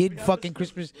this kid fucking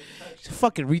Christmas. He's a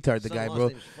fucking retard, the Son guy, last bro.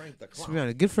 name's Frank the Let's be Clown.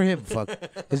 honest, good for him. Fuck.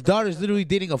 His daughter's literally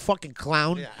dating a fucking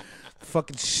clown. Yeah.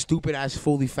 Fucking stupid ass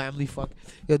Foley family. Fuck.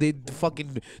 Yo, they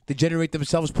fucking degenerate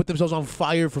themselves, put themselves on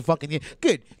fire for fucking.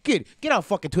 Good. Get out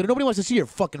fucking Twitter. Nobody wants to see your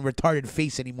fucking retarded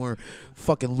face anymore.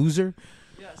 Fucking loser.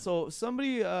 Yeah, so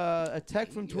somebody, a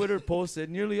tech from Twitter posted,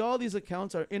 nearly all these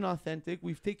accounts are inauthentic.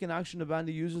 We've taken action to ban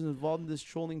the users involved in this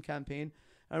trolling campaign,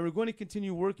 and we're going to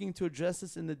continue working to address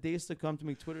this in the days to come to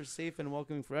make Twitter safe and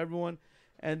welcoming for everyone.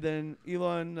 And then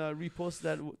Elon reposted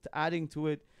that, adding to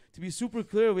it, to be super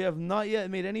clear, we have not yet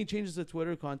made any changes to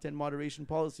Twitter content moderation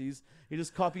policies. He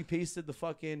just copy-pasted the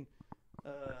fucking,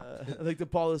 like the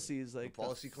policies. Like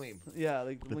Policy claim. Yeah,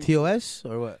 like The link- TOS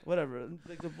or what? whatever,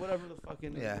 like whatever the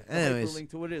fucking Yeah, the anyways. hyperlink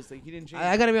to what it is. Like he didn't change.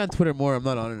 I gotta be on Twitter more. I'm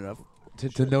not on it enough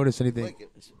to notice anything. Like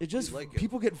it. It just like it.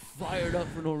 people get fired up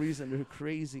for no reason. They're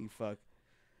crazy, fuck.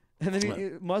 And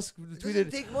then Musk It doesn't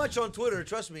tweeted, take much on Twitter,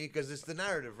 trust me, because it's the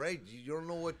narrative, right? You don't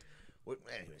know what.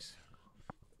 Anyways.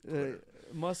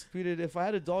 Musk tweeted, if I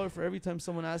had $1 for every time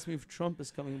someone asked me if Trump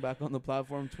is coming back on the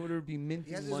platform, Twitter would be He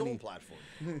minting has his money. own platform.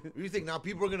 What do you think? Now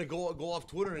people are gonna go off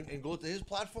Twitter and go to his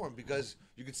platform because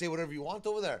you can say whatever you want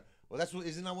over there. Well,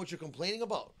 isn't that what you're complaining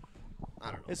about?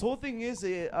 I don't know. His whole thing is,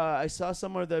 I saw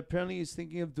somewhere that apparently he's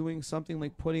thinking of doing something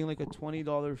like putting like a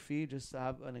 $20 fee just to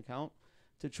have an account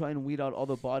to try and weed out all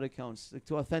the bot accounts, like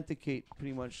to authenticate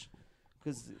pretty much.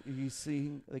 because he's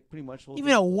seeing like pretty much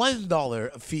Even a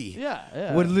 $1 fee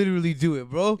yeah would literally do it,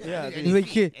 bro. Yeah, and dude.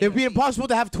 he- Like, it'd be impossible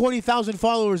to have 20,000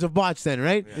 followers of bots then,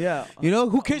 right? yeah. You know,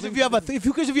 who cares if you have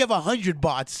who cares if you have 100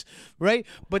 bots, right?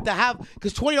 But to have,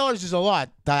 because $20 is a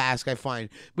lot to ask, I find.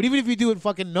 But even if you do it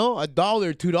fucking $1,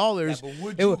 $2, But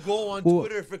would it you would- go on well,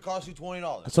 Twitter if it cost you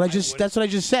 $20? That's what I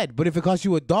just said. But if it cost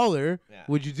you $1, Yeah.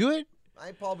 would you do it?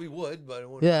 I probably would, but it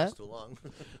wouldn't Yeah. last too long.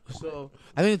 So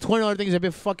I think the $20 thing is a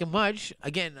bit fucking much.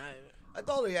 Again, a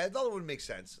dollar would make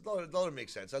sense. A dollar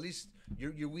makes sense. At least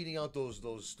you're weeding out those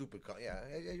stupid. Yeah,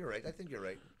 you're right. I think you're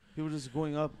right. People just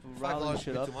going up, $5 rallying would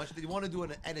shit be up. too much. You want to do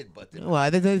an edit button. well, I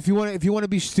think that if you want to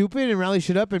be stupid and rally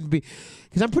shit up and be,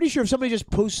 because I'm pretty sure if somebody just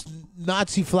posts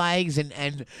Nazi flags and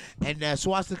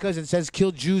swastikas and says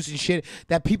kill Jews and shit,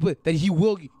 that you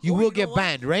will you know get what?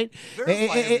 banned, right?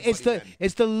 Verify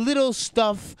It's the little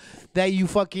stuff that you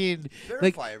fucking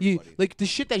Verify you everybody. like the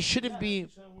shit that shouldn't be.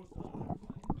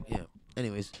 Yeah.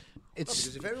 Anyways, it's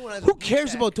because if everyone has a who blue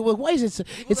cares check- about why is it?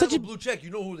 People It's that such have a blue check. You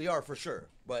know who they are for sure.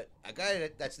 But a guy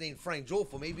that's named Frank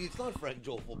Jolfo, maybe it's not Frank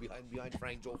Jolfo behind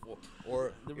Frank Jolfo,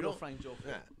 or The you real know, Frank Jolfo.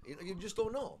 Yeah, you just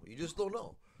don't know. You just don't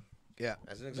know. yeah.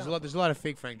 As an There's example, a lot of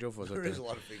fake Frank Jofos out there there. is a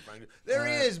lot of fake Frank. There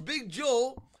he is, Big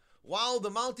Joe. Wow, the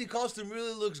Mountie costume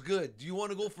really looks good. Do you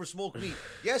want to go for smoked meat?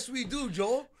 Yes, we do,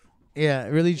 Joe. Yeah, it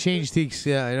really changed Teeks.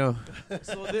 Yeah, I know.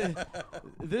 So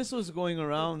this was going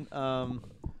around.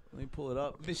 Let me pull it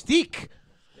up. Mystique.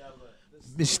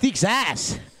 Mystique's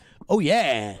ass. Oh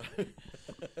yeah.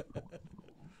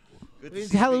 Good to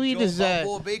It's see Halloween Big Joe, is,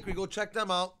 Balboa Bakery. Go check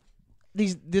them out.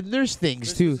 The nurse things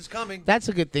Christmas too. is coming. That's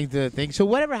a good thing to think. So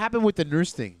whatever happened with the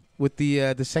nurse thing, with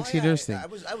the sexy Oh, yeah, nurse thing? I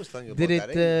was telling you about Did that.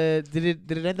 eh?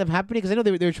 did it end up happening? Because I know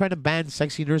they were trying to ban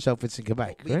sexy nurse outfits in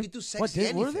Quebec. But you Right? could do sexy What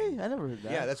did were anything. they? I never heard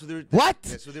that. Yeah, that's what they were. What?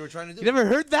 That's what they were trying to do. You never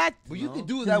heard that? But you could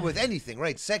do that with anything,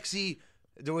 right? Sexy.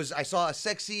 I saw a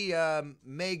sexy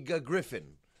Meg Griffin,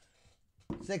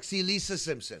 sexy Lisa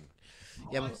Simpson.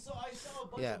 Yeah, I but, saw a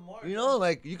bunch Yeah. of marks. You know,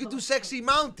 like you could do sexy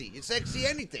Mountie. It's sexy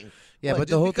anything. yeah, but just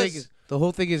the whole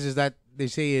because- thing is that they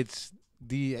say it's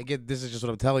the again. This is just what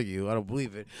I'm telling you. I don't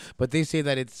believe it, but they say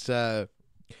that it's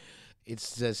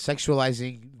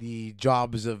sexualizing the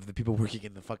jobs of the people working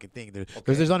in the fucking thing.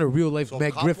 Because there's not a real life So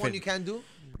Meg cop Griffin. one you can't do.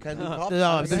 Can't do cops. No,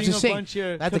 I'm I'm seeing just a saying bunch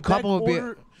here. that the Quebec couple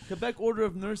would be- Quebec Order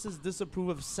of Nurses disapprove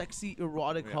of sexy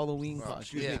erotic Halloween costumes.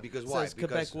 Excuse Yeah. me, because It why? says Quebec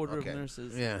Because Order okay. of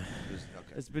Nurses. Yeah.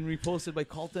 Okay. It's been reposted by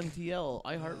Cult MTL,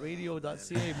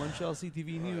 iHeartRadio.ca, Montreal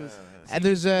CTV News. And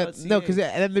there's CTV.ca. no, because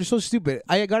and they're so stupid.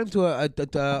 I got into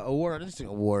a war on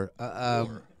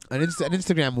Instagram. An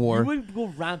Instagram war. You wouldn't go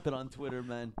rampant on Twitter,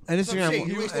 man. An That's what I'm Instagram saying. war.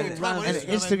 You wasted your time on an Instagram.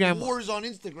 Instagram and wars on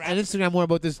Instagram. An Instagram war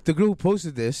about this. The girl who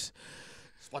posted this.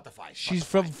 Spotify. She's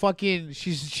from fucking.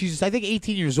 She's I think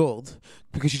 18 years old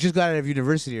because she just got out of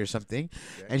university or something,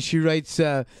 and she writes.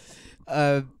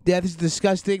 Yeah, this is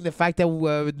disgusting. The fact that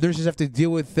nurses have to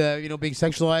deal with, being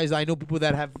sexualized. I know people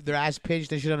that have their ass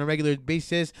pinched and shit on a regular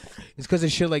basis. It's because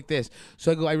of shit like this.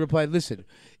 So I replied, listen,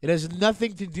 it has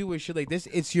nothing to do with shit like this.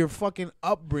 It's your fucking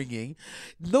upbringing.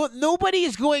 Nobody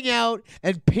is going out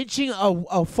and pinching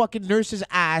a fucking nurse's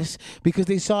ass because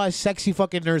they saw a sexy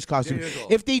fucking nurse costume. There you go.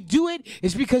 If they do it,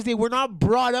 it's because they were not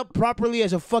brought up properly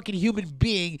as a fucking human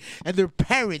being and their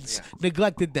parents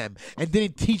neglected them and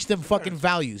didn't teach them fucking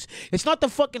values. It's not the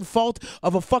fucking fault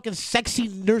of a fucking sexy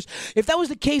nurse. If that was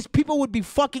the case, people would be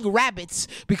fucking rabbits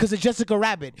because of Jessica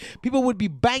Rabbit. People would be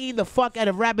banging the fuck out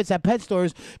of rabbits at pet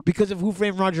stores because of Who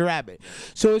Framed Roger Rabbit.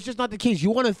 So it's just not the case.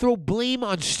 You want to throw blame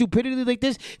on stupidity like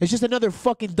this? It's just another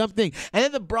fucking dumb thing. And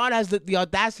then the broad has the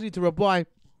audacity to reply,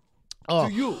 "Oh,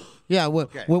 To you. yeah,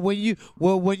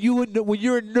 when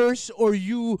you're a nurse or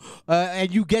you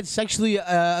and you get sexually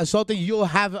assaulted, you'll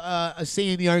have a say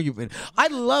in the argument." I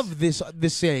love this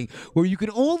saying where you can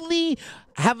only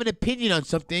have an opinion on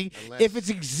something if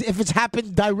it's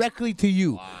happened directly to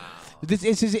you.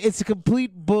 It's a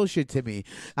complete bullshit to me.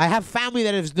 I have family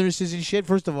that is nurses and shit.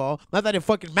 First of all, not that it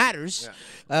fucking matters,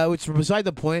 which is beside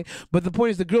the point. But the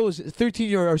point is, the girl is 18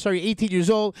 years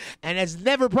old, and has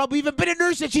never probably even been a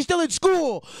nurse, and she's still in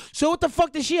school. So what the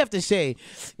fuck does she have to say?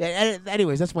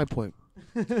 Anyways, that's my point.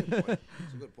 That's a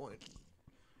good point.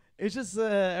 It's just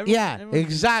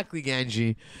Exactly,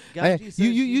 Ganji. Ganji says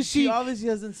You she see, obviously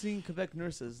hasn't seen Quebec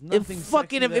nurses. if Nothing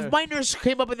fucking sexy if there. my nurse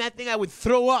came up in that thing, I would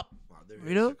throw up. Wow, there You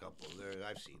is know? a couple. There,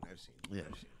 I've seen.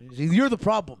 You're the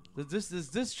problem. Does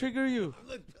this trigger you?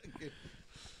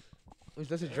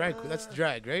 That's a drag. That's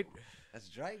drag, right? That's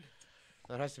drag.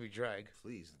 That has to be drag.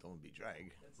 Please don't be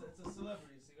drag. It's a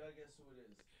celebrity, so you gotta guess who it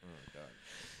is. Oh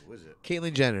God, who is it?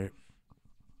 Caitlyn Jenner.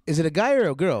 Is it a guy or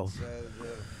a girl?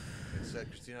 It's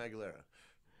Christina Aguilera.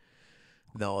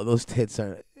 No, those tits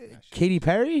are. Katy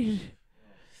Perry?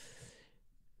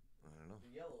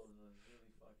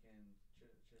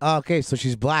 Oh, okay, so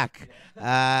she's black.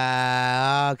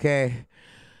 Okay.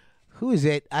 Who is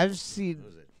it? I've seen. What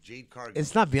was it? Jade Cargill.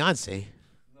 It's not Beyonce.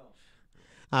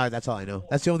 No. That's all I know.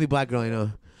 That's the only black girl I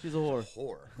know. She's a whore.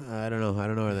 whore. I don't know. I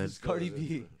don't know her then. It's Cardi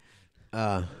B. It's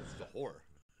a whore.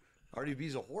 Cardi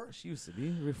B's a whore. She used to be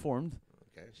reformed.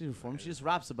 Okay. She's reformed. She just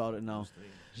raps about it now.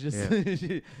 She just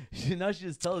Yeah. now she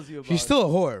just tells you about. She's still a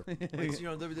whore. Like, you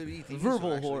know, WWE TV Verbal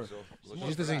show, actually, whore. so look She out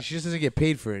just for doesn't. that. She just doesn't get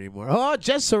paid for it anymore. Oh,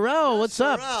 Jess Sorrell, what's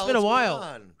up? Sorrel, It's been a what's while. going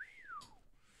on?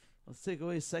 Let's take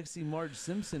away sexy Marge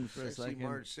Simpson for a Sexy second.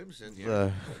 Marge Simpson.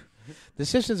 Yeah. The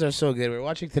Simpsons are so good. We're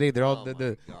watching today. They're all Oh my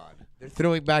they're God.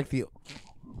 throwing back the.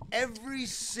 Every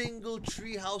single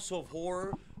Treehouse of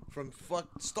Horror from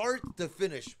start to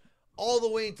finish, all the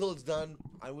way until it's done.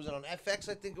 I was on FX,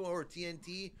 I think, or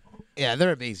TNT. Yeah,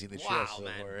 they're amazing. The Wow, shows,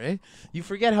 man. right? You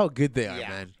forget how good they are, Yeah.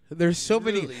 man. There's so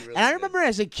many. Really, really And I good. remember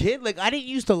as a kid, like I didn't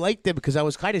used to like them because I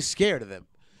was kind of scared of them.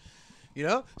 You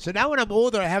know. So now when I'm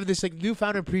older, I have this like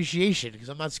newfound appreciation because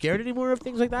I'm not scared anymore of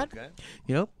things like that. Okay.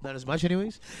 You know, not as much,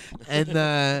 anyways. And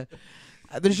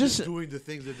there's just. Doing the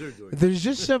things that they're doing. There's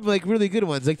just some like really good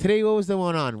ones. Like today, what was the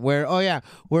one on where? Oh yeah,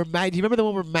 where Maggie. Do you remember the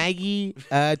one where Maggie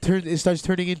starts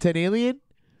turning into an alien?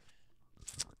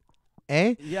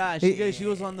 Eh? Yeah, she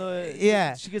goes on the.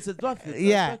 Yeah. She gets abducted.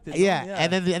 Yeah, abducted, yeah, no?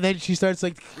 and then she starts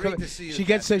like Great to see you, she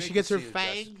gets Jess. she Great gets to her see you,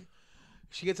 Jess. fang.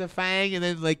 She gets a fang, and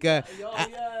then like Oh,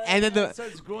 and then it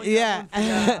starts the growing yeah, that one.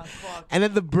 Yeah, fuck. and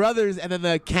then the brothers, and then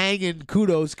the Kang and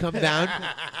Kudos come down.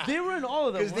 They were in all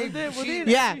of them. 'Cause Weren't they- Were they in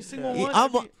Yeah, every single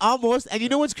one? almost. And you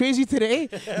know what's crazy today?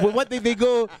 What they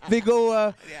go.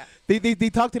 They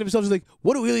talk to themselves like,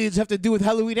 what do aliens have to do with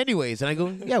Halloween anyways? And I go,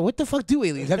 yeah, what the fuck do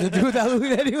aliens have to do with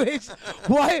Halloween anyways?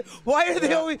 Why are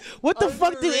they always? What the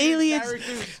fuck do Underrated aliens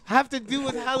characters. have to do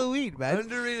with Halloween, man?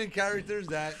 Underrated characters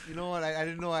that, you know what, I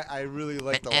didn't know I really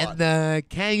liked a lot. And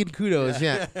Kang and Kudos,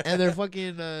 yeah, and they're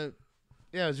fucking.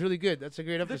 Yeah, it was really good. That's a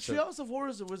great The episode. Treehouse of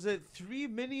Horrors, was it 3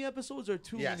 mini episodes or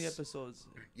 2 Yes. mini episodes?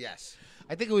 Yes.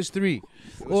 I think it was 3.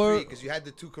 It was Or because you had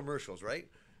the 2 commercials, right?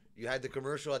 You had the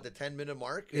commercial at the 10-minute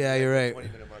mark. and Yeah, you had you're the right.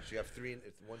 20-minute mark. So you have 3.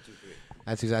 It's 1, 2, 3.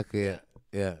 that's exactly it.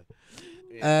 Yeah.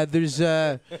 Yeah. There's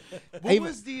What even-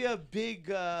 was the big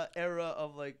era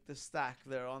of like the stack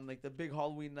there on like the big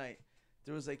Halloween night?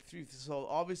 There was like 3. So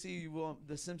obviously,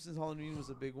 the Simpsons Halloween was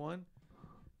a big one.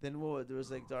 Then what? There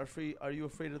was like Are You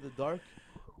Afraid of the Dark?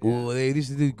 Oh, they used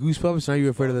to do Goosebumps. Are you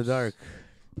afraid of the dark?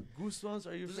 Goosebumps.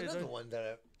 Are You There's Afraid of the another Dark? one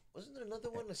that wasn't there another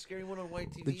one, a scary one on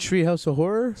YTV? The Treehouse of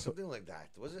Horror. Something like that,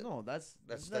 was it? No, that's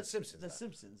Simpsons. That's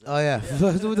Simpsons. Oh yeah.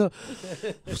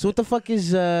 So what the fuck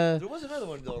is There was another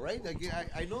one though, right? Like,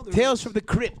 I know there Tales was. from the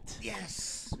Crypt?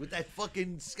 Yes, with that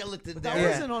fucking skeleton But there. that Yeah.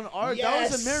 wasn't on art. That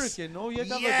Yes. was American. No, you had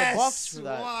to have Yes! like a box for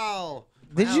that. Wow.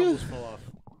 Did My you? elbows fell off.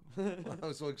 I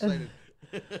was so excited.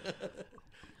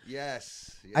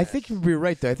 Yes. I think yes. you're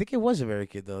right though. I think it was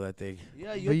American though, that thing.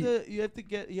 Yeah, But you had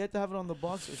to have it on the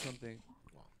box or something.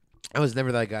 I was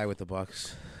never that guy with the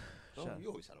box. No, Shut you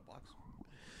always had a box.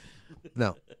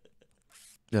 No.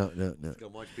 No.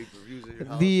 Got much pay-per-views at your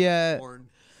house. The porn.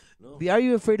 No. the Are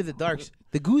You Afraid of the Darks?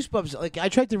 The Goosebumps. Like I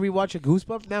tried to rewatch a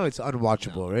Goosebump. Now it's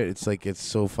unwatchable, right? It's like it's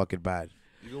so fucking bad.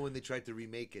 Even when they tried to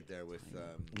remake it there with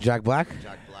Jack Black.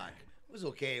 Jack Black, it was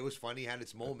okay. It was funny, had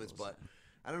its moments, but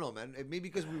I don't know, man. Maybe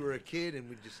because we were a kid and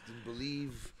we just didn't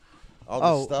believe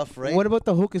all the stuff, right? What about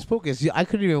the Hocus Pocus? I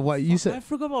couldn't even. What you I said?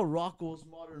 forgot about Rocco's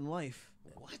Modern Life.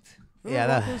 What? Yeah, Remember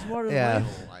that- Rocco's Modern yeah.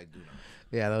 Life? No, I do not.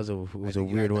 Yeah, that was a I was a think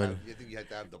you weird had to one. have- I think you had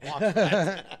to have the box. For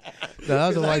that. No, that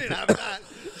was a 'Cause I white. didn't have that.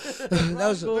 That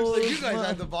was Looks like you Rocco's guys Mo-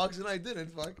 had the box and I didn't.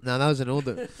 Fuck. no, that was an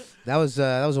older. That was a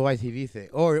YTV thing,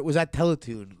 or it was at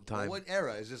Teletoon time. What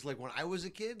era is this? Like when I was a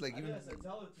kid? Like even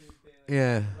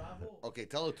Yeah. okay,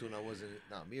 Teletoon. I wasn't.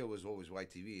 No, Mia was always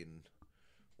YTV, and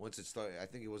once it started, I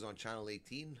think it was on channel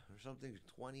 18 or something,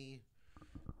 20. I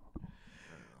don't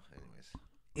know. Anyways,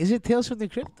 Is it Tales from the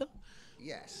Crypt though?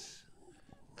 yes.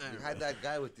 You had that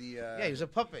guy with the. Yeah, he was a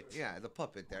puppet. Yeah, the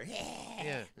puppet there.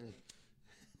 Yeah.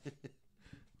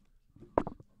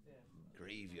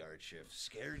 Graveyard Shift.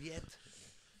 Scared yet?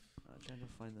 I'm trying to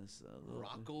find this. Little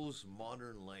Rocco's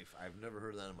Modern Life. I've never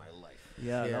heard that in my life.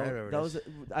 Yeah, Yeah, I that, remember that was. this.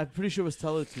 I'm pretty sure it was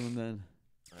Teletoon then.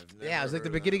 I've never Yeah, it was like the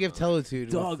heard that beginning in of my life. Teletoon.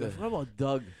 with Doug. I the- forgot about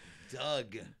Doug.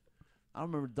 Doug. I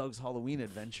don't remember Doug's Halloween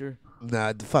adventure.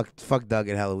 Nah, fuck Doug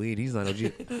at Halloween. He's not OG.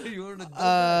 You weren't a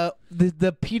Doug?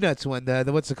 The Peanuts one. The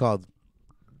what's it called?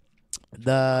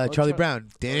 The Charlie Brown.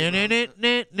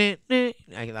 That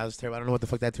was terrible. I don't know what the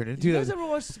fuck that turned into. You That guys was- ever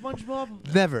watch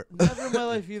SpongeBob? Never. Never in my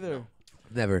life either.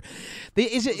 Never.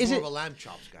 Is it? He's Is more it? of a lamb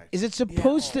chops guy. Is it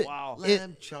supposed to? wow.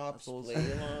 Lamb chops. Play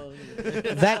along.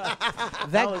 That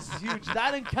That was huge.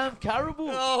 That and Camp Caribou.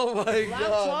 Oh my Lamb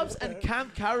chops and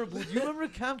Camp Caribou. Do you remember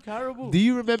Camp Caribou? Do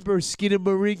you remember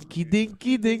Skinnamarink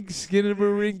Dinky Dink,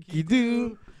 Skinnamarink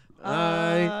Doo?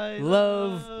 I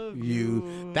love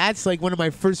you. That's like one of my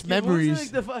first Yeah, memories. What was,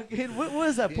 it, like, the fucking, what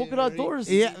was that? Polka Dot Doors.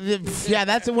 Yeah,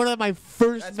 that's one of my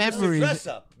first That's Mr. memories. Dress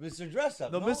Up. Mr. Dress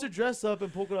Up. No, Mr. Dress Up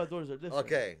and Polka Dot Doors are different.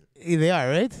 Okay. They are,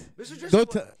 right? Mr. Dress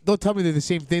Don't Up. don't tell me they're the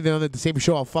same thing. They're on the same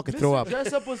show. I'll fucking throw Mr. up.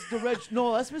 Dress Up was the red.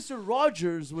 No, that's Mr.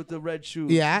 Rogers with the red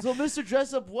shoes. Yeah. So Mr.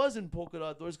 Dress Up was in Polka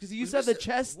Dot Doors because he used to have the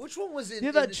chest. Which one was in?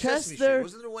 Yeah, that in chest Sesame there. Street?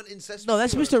 Wasn't there one in Sesame No,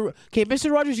 that's Street? Mr. Okay,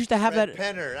 Mr. Rogers used to have Red that.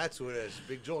 Penner. That's who it is.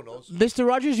 Big Joe knows. Mr.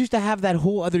 Rogers used to have that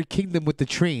whole other kingdom with the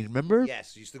train. Remember?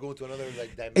 Yes, used to go into another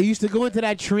like I dimension. used to go into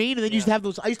that train and then used to have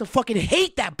those. I used to fucking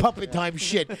hate that puppet time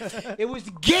shit. It was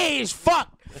gay as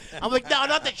fuck. I'm like, no,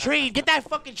 not the train. Get that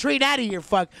fucking train out of here,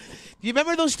 fuck. Do you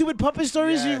remember those stupid puppet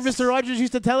stories Yes. Mr. Rogers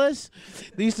used to tell us?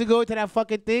 They used to go into that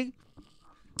fucking thing.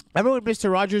 I remember when Mr.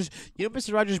 Rogers,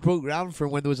 Mr. Rogers broke ground for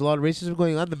when there was a lot of racism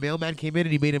going on. The mailman came in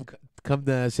and he made him come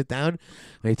to sit down.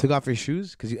 And he took off his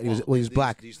shoes because he was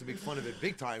black. They used to make fun of it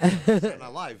big time. Saturday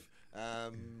Night Live.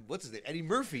 What's his name? Eddie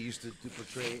Murphy used to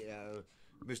portray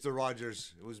Mr.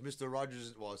 Rogers. It was Mr.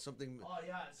 Rogers. Well, something. Oh,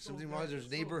 yeah, it's so Something good. Rogers'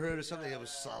 It's so neighborhood or good. something. Yeah, It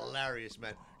was yeah. hilarious,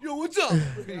 man. Yo, what's up?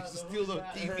 He used to steal the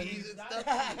TVs and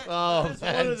stuff. Oh, That's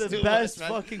one of the best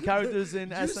fucking characters in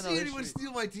Did you SNL see anyone history.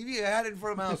 steal my TV? I had it in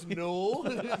front of my house. No.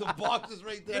 The box is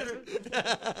right there.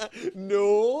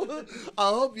 No.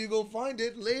 I'll help you go find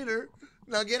it later.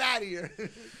 Now get out of here.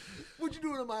 What you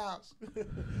doing in my house?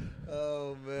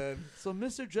 Oh, man. So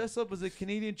Mr. Dress Up was a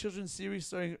Canadian children's series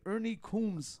starring Ernie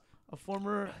Coombs, a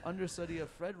former understudy of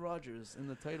Fred Rogers, in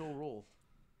the title role.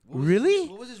 Really?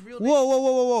 What was his real name?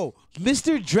 Whoa.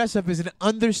 Mr. Dress Up is an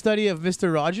understudy of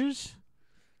Mr. Rogers?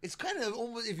 It's kind of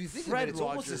almost, if you think Fred of it, it's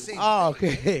almost the Rogers. same Oh,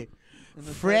 thing. okay. In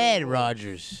the Fred title role.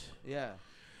 Rogers. Yeah.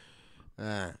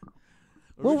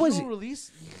 What was Original it?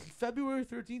 release February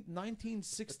 13th,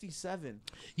 1967.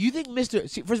 You think first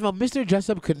of all, Mr.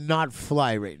 Dress Up could not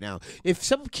fly right now. If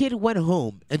some kid went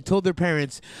home and told their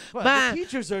parents, But "Ma," the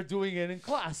teachers are doing it in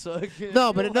class. So I can't- no,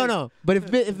 you but know, no.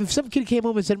 But if some kid came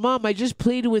home and said, "Mom, I just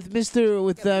played with Mr.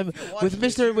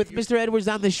 Edwards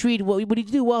down the street," what did he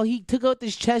do? Well, he took out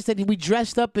this chest and we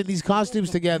dressed up in these costumes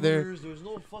together. There was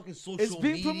no fucking social It's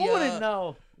being media. promoted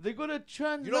now. They're gonna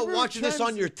trans. You're not remember watching this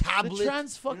on your tablet. The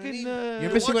trans You know what I fucking. mean? You're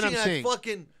You're missing what watching I'm that saying.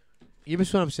 Fucking. You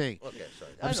miss what I'm saying? Okay,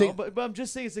 sorry. I know, saying- but I'm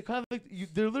just saying it's a kind of like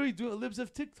they're literally doing libs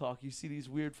of TikTok. You see these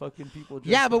weird fucking people. dressed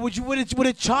Yeah, but up. would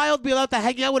a child be allowed to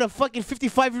hang out with a fucking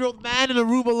 55-year-old man in a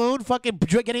room alone, fucking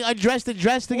getting undressed and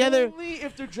dressed together? Only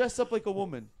if they're dressed up like a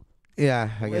woman. Yeah,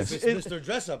 I If guess. it's Mr.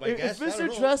 Dress Up, I guess. If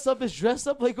Mr. Dress Up is dressed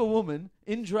up like a woman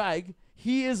in drag,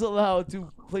 he is allowed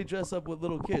to play dress up with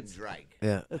little kids. Drag.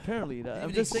 Yeah. Apparently, I'm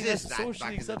Even just saying that's exists that socially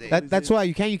back in the acceptable. day. That's why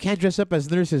you can't dress up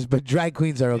as nurses, but drag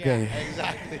queens are okay. Yeah,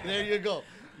 exactly. There you go.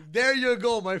 There you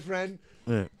go, my friend.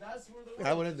 Yeah. That's where the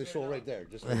I would end the show right there.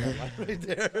 Just like that, right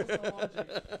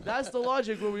there. That's the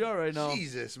logic where we are right now.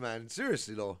 Jesus, man.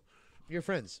 Seriously, though. Your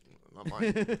friends. Not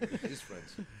mine. His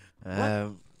friends.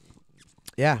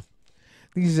 Yeah.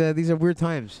 These are weird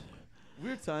times.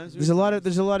 Weird times. There's a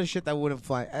lot of shit that wouldn't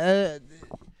fly.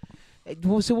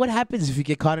 Well, so what happens if you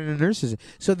get caught in a nurse's?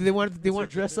 So they want They want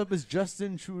to dress up as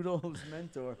Justin Trudeau's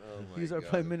mentor. my He's our God.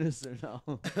 prime minister now.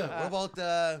 What about,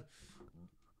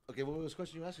 okay, what was the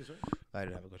question you asked me, sorry? I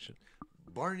don't have a question.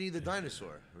 Barney the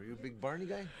dinosaur. Were you a big Barney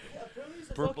guy? Apparently,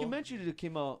 a Purple. documentary that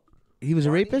came out. He was a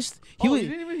Barney? rapist. You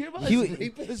didn't even hear about he,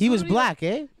 it? wa- It's he was literally black,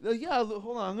 eh? yeah, look,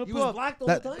 hold on. I'm gonna He pull was up. black the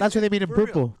whole time? That's why they made him For real?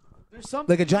 purple. There's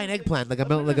something Like a giant eggplant, like a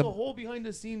mel- like there's a- a whole behind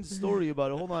the scenes story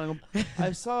about it. Hold on,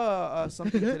 I saw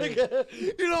something today.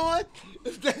 You know what?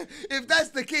 If that's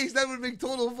the case, that would make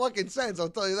total fucking sense. I'll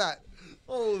tell you that.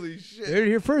 Holy shit. They're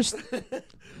here first.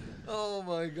 Oh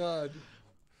my god.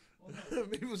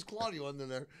 Maybe it was Claudio under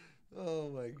there. Oh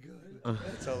my god.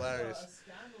 That's hilarious.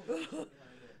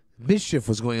 Mischief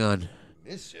was going on.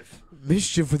 Mischief.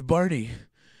 Mischief with Barney.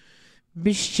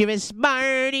 Mischievous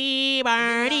Barney.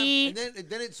 And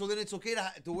then it's okay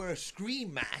to wear a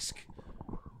scream mask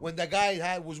when that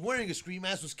guy was wearing a scream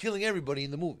mask was killing everybody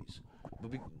in the movies.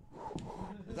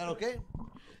 Is that okay?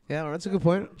 Yeah, well, that's a good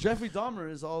point. Jeffrey Dahmer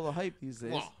is all the hype these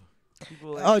days. Wow.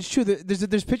 People like, Oh, it's true.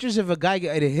 There's pictures of a guy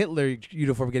in a Hitler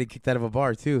uniform getting kicked out of a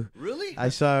bar too. Really? I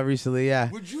saw recently. Yeah.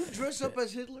 Would you dress up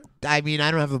as Hitler? I mean,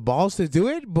 I don't have the balls to do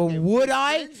it, but would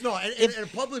I? Friends? No, and If- a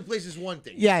public place is one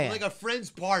thing. Yeah, yeah. Like a friend's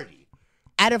party.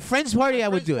 At a friend's party, I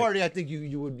would Friend's do it. party, I think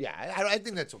you would. Yeah, I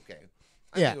think that's okay.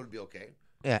 I Yeah. think it would be okay.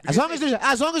 Yeah, as long as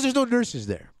there's no nurses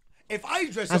there. If I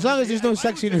dress As up long as there's no if I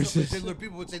would sexy dress up as nurses. Hitler,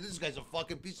 people would say this guy's a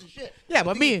fucking piece of shit. Yeah, I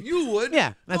but think me- if you would.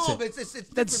 yeah, that's no, it. But it's That's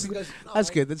different because no, that's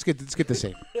good. That's good. Let's get the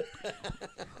same.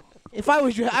 If I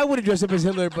was, I wouldn't dress up as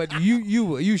Hitler, but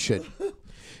you should.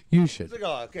 You should. It's like,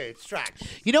 oh, okay, it's tracks.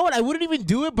 You know what? I wouldn't even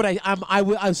do it, but I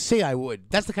would. I'll say I would.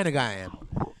 That's the kind of guy I am.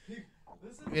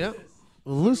 Listen to You know? this.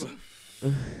 Listen.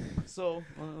 So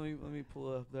let me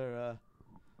pull up there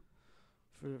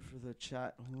for the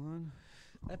chat. Hold on.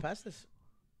 I passed this.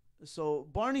 So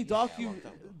Barney documentary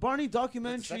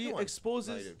second one.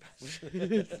 exposes No, you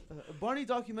didn't. Barney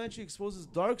documentary exposes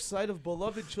dark side of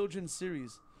beloved children's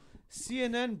series.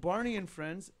 CNN Barney and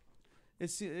Friends. It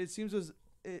seems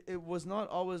it was not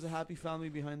always a happy family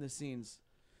behind the scenes.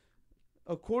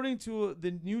 According to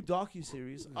the new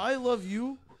docuseries, I Love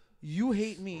You, You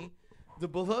Hate Me, the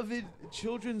beloved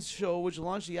children's show which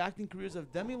launched the acting careers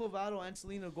of Demi Lovato and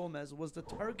Selena Gomez was the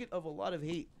target of a lot of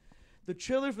hate. The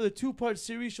trailer for the two-part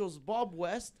series shows Bob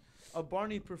West, a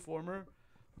Barney performer,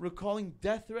 recalling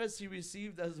death threats he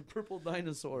received as a purple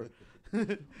dinosaur.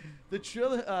 The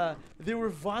trailer, they were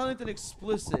violent and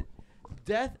explicit.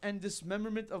 Death and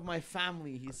dismemberment of my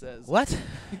family, he says. What?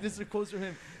 This is quotes from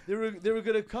him. They were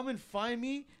gonna come and find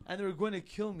me, and they were going to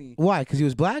kill me. Why? Because he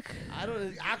was black? I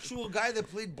don't. The actual guy that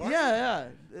played Barney. Yeah.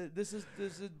 There's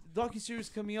a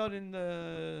docuseries coming out in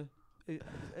October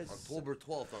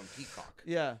 12th on Peacock.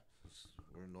 Yeah.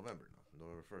 We're in November now.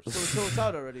 November 1st. So it's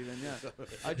out already then, yeah.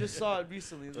 I just saw it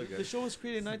recently. Okay. The show was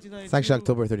created in 1992. It's actually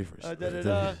October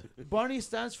 31st. Barney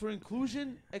stands for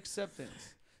inclusion,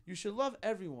 acceptance. You should love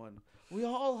everyone. We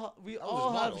all was have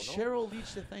motto, no? Cheryl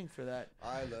Leach to thank for that.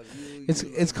 I love you.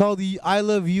 It's called the I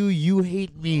Love You, You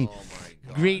Hate Me. Oh my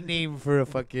god. Great name for a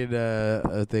fucking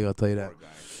thing. I'll tell you that. Poor guy.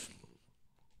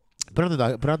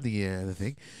 Put on the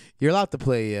thing. You're allowed to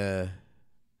play. It's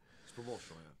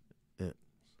promotional, yeah. Yeah.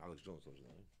 Alex Jones told you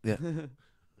that. Yeah.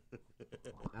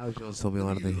 Alex Jones told me a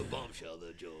lot of things. Bombshell,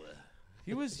 though, Joe.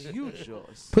 He was huge, Joe.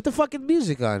 Put the fucking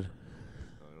music on. I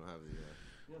don't have the.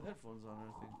 You have headphones on, I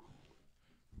think.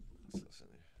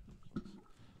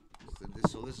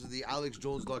 So this is the Alex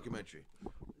Jones documentary.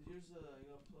 Here's you gotta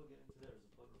plug it into there. Is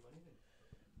it plugged with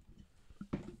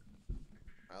anything?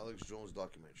 Alex Jones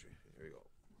documentary. Here you go.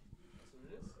 That's what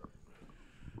it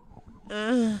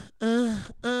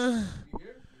is? You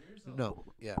hear? No.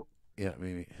 Yeah. Yeah,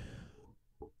 maybe.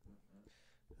 I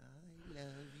love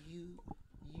you.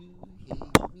 You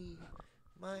hate me.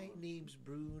 My name's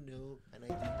Bruno, and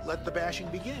I. Let the bashing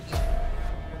begin.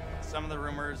 Some of the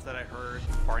rumors that I heard,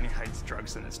 Barney hides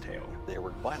drugs in his tail. They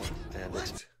were violent, and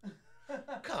it's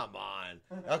What? Come on.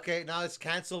 Okay, now it's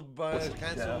canceled. Cancel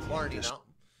Death, Barney just- now.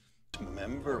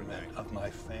 dismemberment of my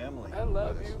family. I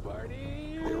love you,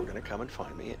 Barney. They were going to come and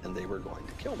find me, and they were going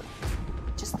to kill me.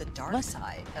 Just the dark What?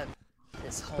 side of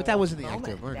this whole But that wasn't the moment.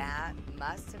 actor, Barney. That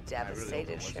must have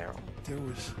devastated Cheryl. There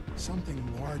was something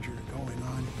larger going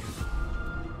on here.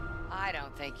 I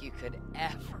don't think you could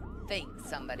ever think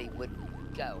somebody would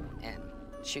go and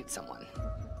shoot someone.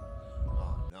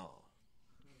 Oh no.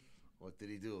 What did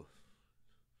he do?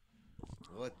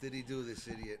 What did he do, this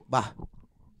idiot? Bah.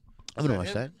 I'm gonna that watch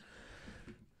him? that.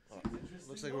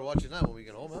 Looks like we're watching that when we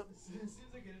get home, huh? Seems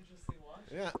like an interesting watch.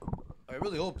 Yeah. I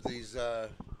really hope these you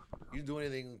didn't do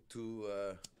anything to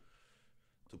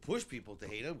push people to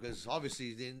hate him, because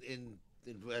obviously in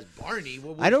as Barney,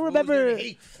 what was, I don't what was there remember. to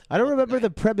hate I don't about remember guy? the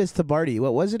premise to Barney.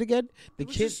 What was it again? The It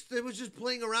was, kid. it was just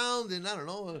playing around, and I don't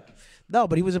know. No,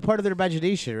 but he was a part of their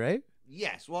imagination, right?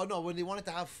 Yes. Well, no, when they wanted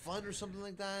to have fun or something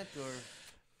like that, or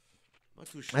I'm not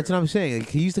too sure. That's what I'm saying. Like,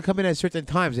 he used to come in at certain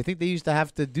times. I think they used to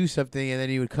have to do something, and then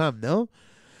he would come. No,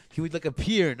 he would like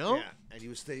appear. No, Yeah, and he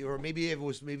would stay, or maybe if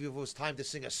it was time to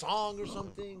sing a song or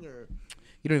something, or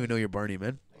you don't even know your Barney,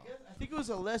 man. I think it was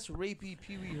a less rapey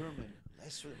Pee Wee Herman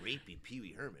less rapey Pee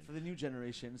Wee Herman. for the new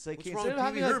generation. It's like What's instead wrong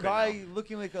of with having Pee Wee a Herman guy now?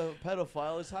 looking like a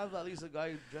pedophile, let's have at least a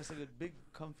guy dressed like a big,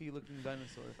 comfy looking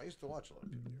dinosaur. I used to watch a lot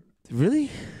of Pee Wee Really?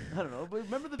 I don't know, but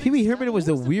remember the Pee Wee big Herman scandal? was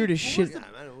the What big- weirdest what shit. was the-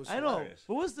 Herman. Yeah, man, it was I know. hilarious.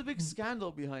 What was the big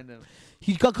scandal behind him?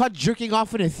 He got caught jerking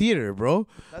off in a theater, bro.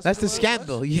 That's That's what the it was?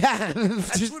 scandal. Yeah.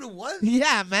 That's Just- what it was.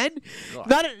 yeah, man. God.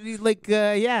 Not like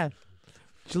yeah.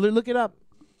 Just look it up.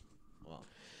 Well,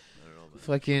 I don't know, but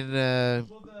Fucking Well,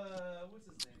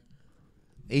 what's his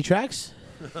name? A-Tracks.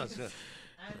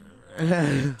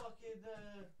 And fucking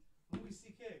Louis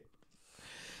C.K.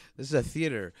 This is a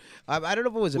theater. I don't know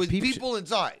if it was a with peep people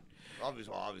inside. Obvious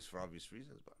for obvious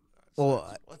reasons, but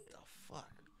Well, what the fuck?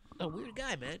 a weird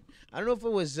guy, man. I don't know if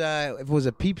it was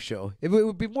a peep show. It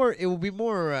would be more. It would be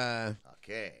more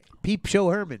Okay. peep show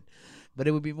Herman, but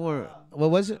it would be more.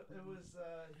 What was it? It was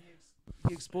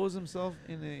he exposed himself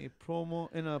in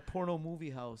a porno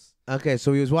movie house. Okay,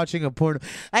 so he was watching a porno.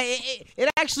 It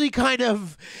actually kind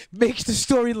of makes the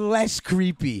story less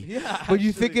creepy. Yeah, When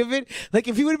you think of it, like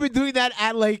if he would have been doing that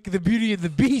at like the Beauty and the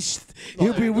Beast, it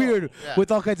would be weird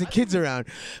with all kinds of kids around.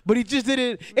 But he just did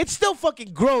it. It's still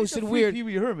fucking gross and weird. Pee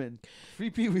Wee Herman. Free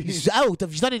Pee Wee. He's out.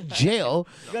 He's not in jail.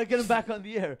 You gotta get him back on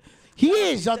the air. He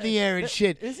is on the air and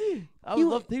shit. Is he? I would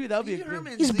love to. That would be a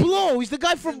good. He's Blow. He's the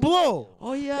guy from Blow.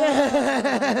 Oh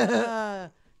yeah.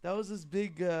 That was his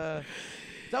big. That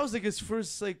was like his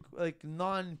first like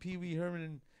non Pee Wee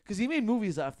Herman, because he made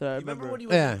movies after. I Remember when he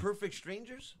was Yeah. in Perfect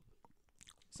Strangers?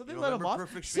 So they You let him remember off.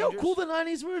 Perfect See how Strangers? cool the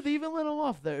 '90s were? They even let him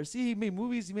off there. See, he made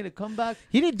movies. He made a comeback.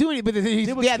 He didn't do anything, but They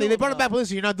would they kill brought him him back. But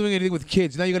listen, you're not doing anything with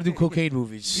kids. Now you got to do cocaine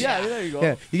movies. Yeah, there you go.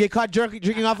 Yeah, you get caught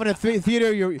drinking off in a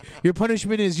theater. Your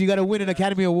punishment is you got to win an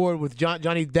Academy Award with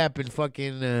Johnny Depp and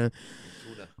fucking.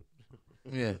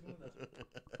 Yeah.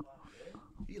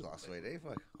 He lost weight, eh?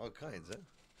 Fuck, all kinds, huh?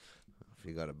 If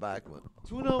he got it back, man.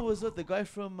 Tuna was the guy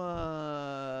from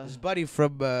His buddy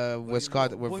from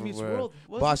Wisconsin, Boy Meets World,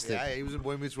 wasn't Boston. Yeah, he was in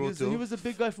Boy Meets he World was, too. he was a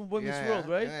big guy from Boy Meets yeah, World,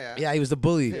 right? Yeah, Yeah, he was the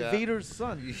bully. Vader's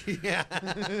son. yeah.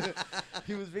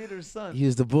 He was Vader's son. He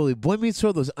was the bully. Boy Meets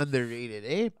World was underrated,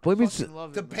 eh? Boy Meets. Fucking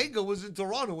love it, man. Topanga was in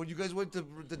Toronto when you guys went to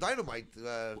the Dynamite.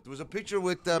 There was a picture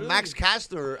with Max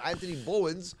Caster, Anthony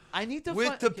Bowens, I need to with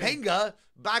find. okay. Topanga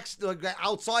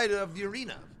outside of the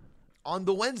arena on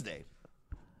the Wednesday.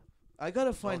 I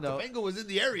gotta find out. Topanga was in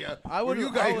the area. I where would- you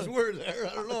I guys would- were there.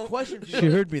 I don't know. Question. She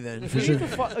heard me then, for We sure. need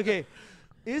to okay,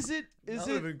 is it That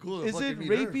would've been cool to is it fucking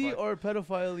meet her, rapey fuck. or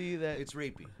pedophilia that It's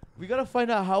rapey. we gotta find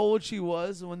out how old she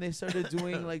was when they started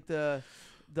doing like the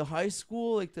high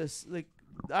school, like this, like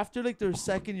after like their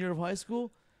second year of high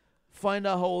school. Find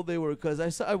out how old they were, because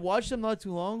I watched them not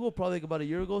too long ago, probably like about a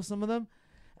year ago, some of them,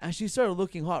 and she started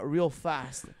looking hot real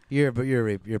fast. You're a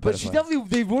rape. You're a But she pedophile. definitely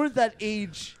they weren't that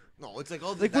age. No, it's like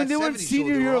all the Like when that they were in 70s show,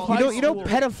 senior they were year of all- high You know, school.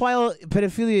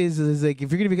 pedophilia is like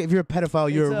if you're a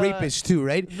pedophile, you're It's, a rapist too,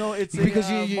 right? No, it's Because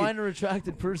a you- minor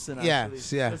attracted person. Yeah,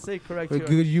 Actually. yeah. Let's say correct A here.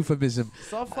 good euphemism.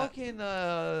 Stop fucking.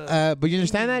 But you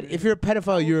understand that? If you're a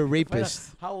pedophile, you're a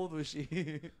rapist. How old was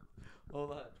she?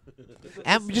 Hold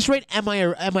on. Just write am I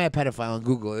a pedophile on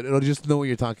Google. It'll just know what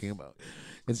you're talking about.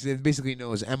 It basically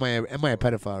knows am I a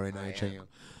pedophile right now? You're checking out.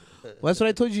 Well, that's what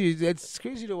I told you. It's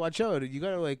crazy to watch out. You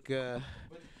gotta like.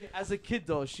 As a kid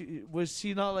though, was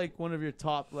she not like one of your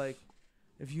top, like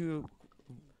if you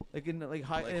like in like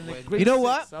high in like grade You know 6,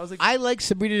 what? I was like, I like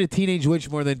Sabrina the Teenage Witch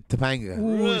more than Topanga.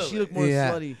 ooh, she looked more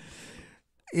Yeah. slutty.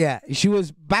 Yeah, she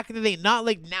was back in the day, not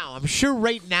like now. I'm sure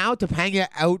right now Topanga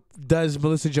outdoes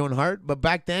Melissa Joan Hart, but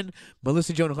back then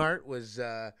Melissa Joan Hart was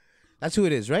that's who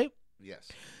it is, right? Yes.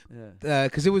 Yeah.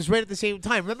 Because it was right at the same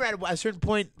time. Remember, at a certain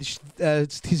point,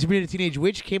 Sabrina the Teenage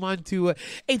Witch came on to.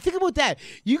 Hey, think about that.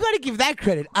 You got to give that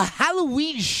credit. A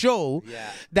Halloween show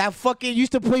that fucking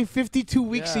used to play 52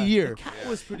 weeks a Yeah. year. The cat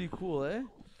was pretty cool, eh?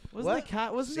 Wasn't What? the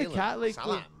cat? Wasn't Salem. the cat like?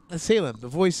 Salam. Salem, the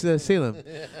voice Salem.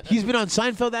 He's been on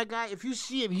Seinfeld. That guy. If you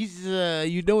see him, he's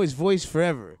you know his voice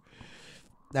forever.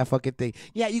 That fucking thing.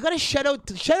 Yeah, you gotta shout out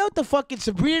the fucking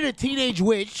Sabrina the Teenage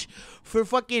Witch for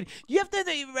fucking. You have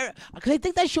to, because I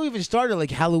think that show even started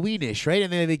like Halloweenish, right?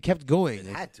 And then they kept going, It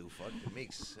had to. Fuck. It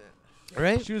makes.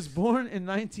 right? She was born in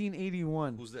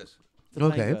 1981. Who's this?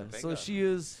 Okay. Topanga. So she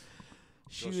is.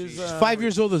 She was she's 5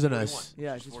 years older than us.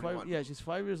 Yeah, she's 41. 5. Yeah, she's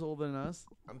 5 years older than us.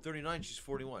 I'm 39. She's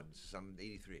 41. So I'm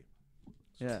 83.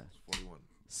 Yeah. She's 41.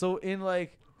 So in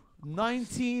like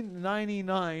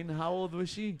 1999, how old was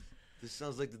she? This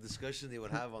sounds like the discussion they would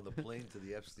have on the plane to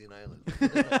the Epstein Island.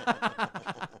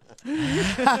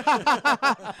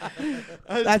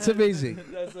 That's amazing.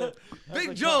 That's a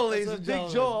Big Joe, ladies that's a and Big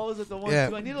gentlemen. Joe. I was at the one Yeah.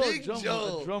 too. I need a Big little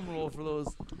Joe. drum roll for those.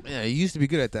 Yeah, you used to be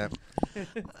good at that.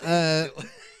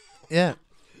 Yeah.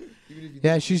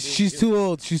 Yeah, she's too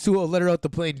old. She's too old. Let her out the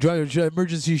plane. Drive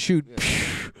emergency shoot.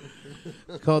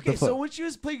 Call it Okay, the so fuck. when she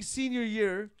was playing senior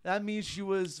year, that means she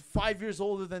was 5 years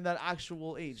older than that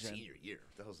actual age. Then. Senior year.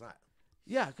 What the hell's that?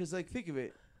 Yeah, because like think of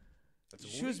it. That's a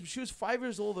She was 5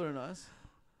 years older than us.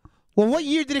 Well, what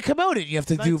year did it come out in? You have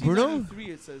to do, Bruno.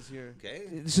 1993 it says here.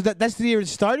 Okay. So that's the year it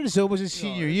started. So it was a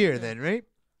senior year then, right?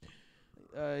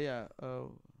 Yeah.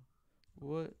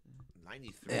 What?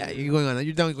 93. Yeah, you're going on.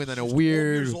 You're down going on a 12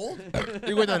 weird. years old?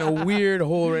 You're going down a weird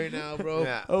hole right now, bro.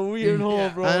 Yeah. A weird hole,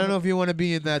 bro. I don't know if you want to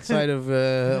be in that side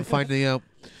of finding out.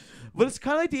 But it's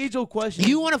kind of like the age-old question.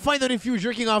 You want to find out if you were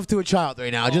jerking off to a child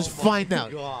right now? Just find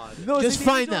out. No, it's Just the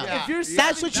find age-old- out. If you're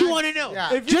That's what you want to know.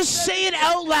 yeah. If you're Just say it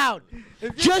out loud.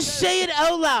 Just say it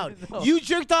out loud. You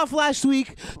jerked off last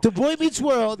week to Boy Meets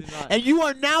World, and you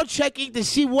are now checking to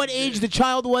see what age the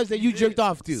child was that you jerked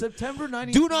off to. September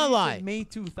 93 Do not lie. to May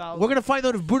 2000. We're gonna find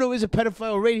out if Bruno is a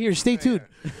pedophile right here. Stay tuned.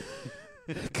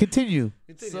 Continue.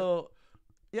 So,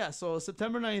 yeah, so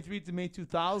September 93 to May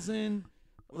 2000.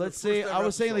 Let's the say, first I was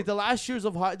ever saying, like, episode? the last years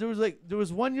of high, there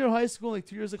was 1 year of high school, like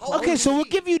 2 years of How college. Okay, so we'll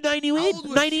give you How 98. old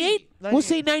was 98? she? We'll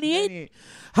say 98.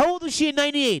 How old was she in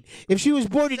 98? If she was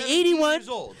born in 17 81, years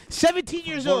old. 17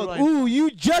 years old. Borderline. Ooh,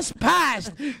 you just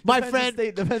passed, my Depends the friend.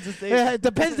 state, depends the state. It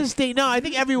depends the state. No, I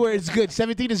think everywhere is good.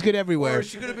 17 is good everywhere. Or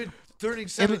she could have been turning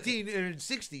 17 and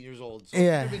 16 years old. So Yeah. She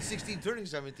could have been 16 turning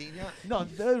 17, yeah. No,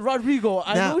 Rodrigo,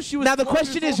 I know she was now the 12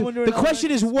 question years is, old when they were in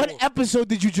elementary what school. episode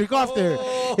did you jerk off there?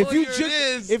 Oh, If you here it jerked,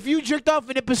 is. if you jerked off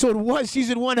in episode 1,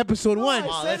 season 1, episode 1. I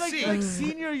on, said let's like, see. like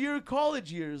senior year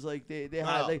college years, like they had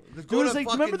No, like let's there go was to like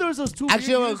fucking- remember there was those two.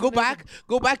 Actually, weird years go when they- back.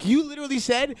 Go back. You literally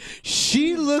said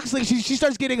she looks like she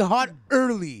starts getting hot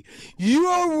early.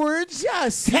 Your words? Yeah,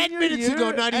 10 senior minutes year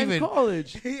ago, not and even.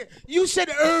 college. You said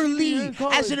early, in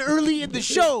college. as in early in the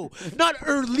show, not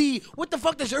early. What the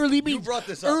fuck does early mean? brought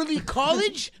this up. Early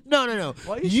college? No.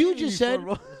 Why are you You shaming just me said. for,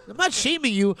 bro? I'm not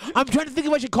shaming you. I'm trying to think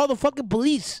if I should call the fucking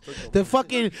police. The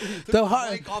fucking Took the the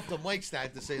hard. mic off the mic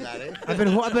stand to say that, eh? I've been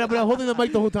holding the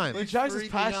mic the whole time. When Jax is freaking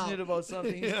passionate out. about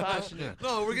something, he's passionate.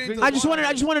 No, we're getting to I the just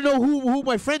want to know who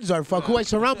my friends are. Fuck, who I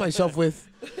surround myself with.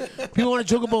 People want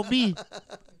to joke about me.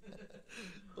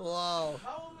 Wow.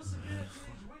 How old was Sabrina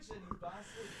Teenage Witch then, you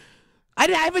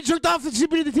bastard? I haven't jerked off to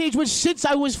Sabrina the Teenage Witch since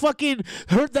I was fucking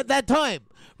hurt at that time,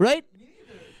 right?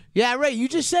 Yeah, right. You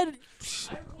just said.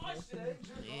 I watched it. I didn't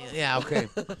jerk off. Yeah, okay.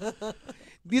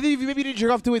 Neither of you maybe didn't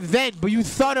jerk off to it then, but you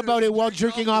thought about it while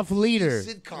jerking off later,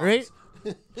 Sitcoms. right?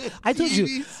 I told you,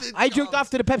 TV I jerked sitcoms. off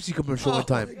to the Pepsi commercial one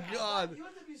time. God. You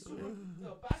had to be super.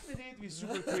 No, back in the day, you had to be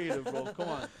super creative, bro. Come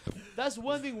on. That's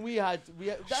one thing we had.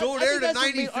 That, Showed I aired think in that's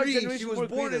what made our 93. She generation was more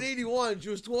born in creative. 81. She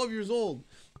was 12 years old.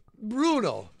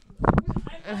 Bruno.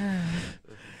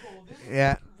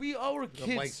 Yeah. We all were The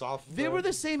kids. mic's off, They bro. were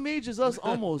the same age as us,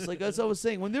 almost. Like as I was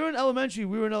saying, when they were in elementary,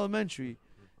 we were in elementary.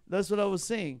 That's what I was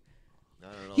saying. I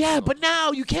don't know. Yeah, but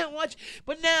now you can't watch.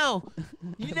 But now,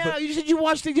 you said you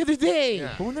watched it the other day.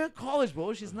 Yeah. But when they're in college,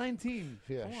 bro, she's 19.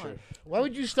 Yeah, Come sure. on. Why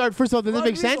would you start? First of all, does it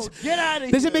make Rodrigo, sense? Get out of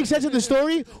here. Does it make sense in the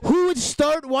story? Who would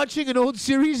start watching an old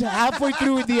series halfway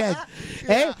through in the end?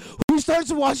 Hey, who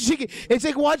starts watching it? It's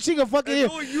like watching a fucking. I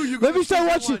know you Let me go start to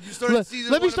watching. season one. You started Let,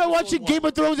 season let me one, start episode watching one. Game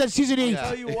of Thrones at season 8. I'll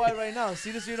tell you why right now.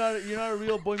 See this? You're not a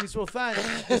real Boy Meets World fan.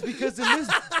 It's because the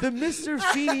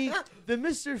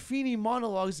Mr. Feeney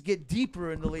monologues get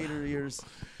deeper in the later years.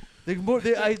 They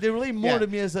relate more Yeah. to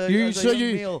me as a, You, as a so young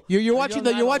you male. you're a watching young that.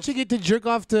 You're adult. watching it to jerk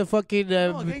off to fucking.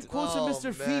 No, getting quotes Oh, of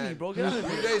Mr. man. Feeney, bro. Get out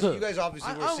of here. You guys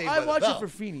obviously were saved I by the watch bell. it for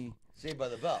Feeney. Saved by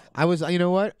the bell. I was. You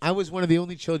know what? I was one of the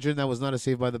only children that was not a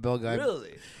Saved by the Bell guy.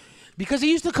 Really? Because it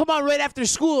used to come on right after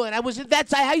school, and I was.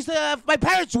 That's. I used to. My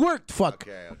parents worked. Fuck.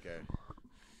 Okay, okay.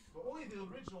 But only the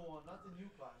original one, not the new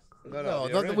class. No,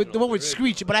 the not the one original, with the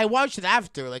Screech. But I watched it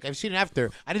after. Like I've seen it after.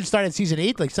 I didn't start at season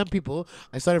 8 like some people.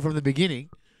 I started from the beginning.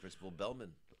 Principal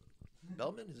Bellman.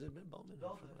 Bellman? Is it Bellman?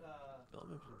 Bellman.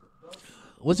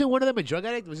 Was it one of them a drug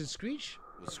addict? Was it Screech?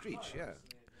 It was Screech, yeah.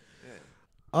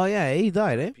 Oh yeah, he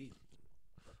died, eh? Pete.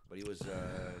 But he was,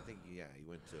 I think, yeah, he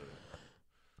went to,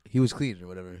 He was clean or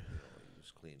whatever. he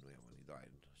was clean when he died,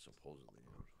 supposedly.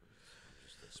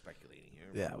 Just speculating here.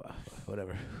 Yeah, well,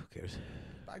 whatever. Who cares?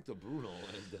 Back to Bruno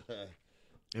and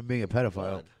And being a pedophile.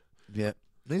 God. Yeah.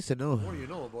 Nice to know. the more you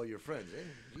know about your friends, eh?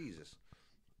 Jesus.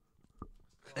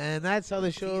 And that's how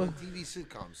the show. TV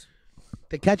sitcoms.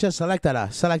 The catcher selectada.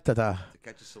 To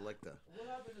catch a selector. What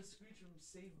happened to Screech from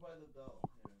Saved by the Bell?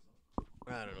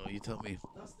 I don't know. You tell me.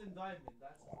 Dustin Diamond.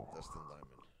 That's Dustin Diamond.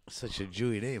 Such a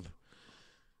Jewy name.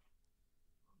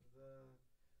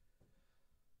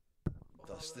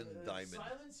 Dustin Diamond.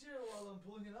 Silence here while I'm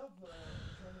pulling it up.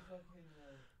 Trying to fucking.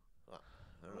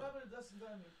 I don't What know. happened to Dustin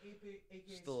Diamond?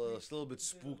 AKA Still a bit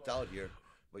spooked out here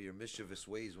by your mischievous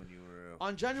ways when you were.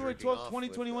 On January jerking 12, off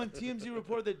 2021, with, TMZ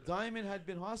reported that Diamond had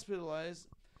been hospitalized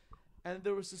and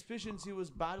there were suspicions he was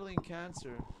battling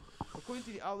cancer. According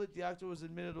to the outlet, the actor was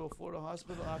admitted to a Florida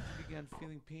hospital after he began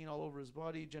feeling pain all over his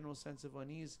body, general sense of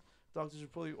unease. Doctors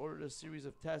reportedly ordered a series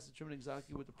of tests to determine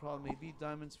exactly what the problem may be.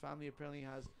 Diamond's family apparently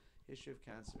has a history of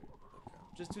cancer.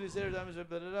 Just 2 days later, Diamond's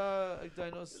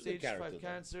diagnosed Good stage character, 5 though.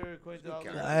 cancer. According to the Good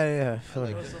outlet, Yeah.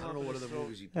 I don't know what other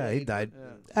movies he played. Yeah, he died.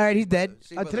 yeah. All right, he's dead.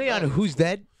 Saved by the Today on Bell, Who's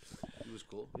Dead? He was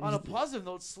cool. On a positive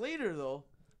note, Slater though,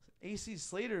 AC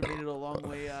Slater made it a long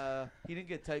way. He didn't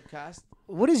get typecast.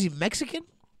 What is he, Mexican?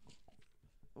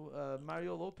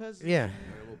 Mario Lopez. Yeah.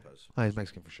 Mario Lopez. Oh, he's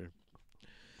Mexican for sure.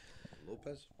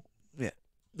 Lopez?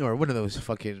 Or one of those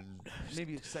fucking,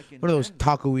 Maybe second. one of those gen.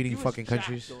 taco He eating was fucking jacked,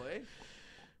 countries. though, eh?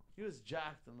 He was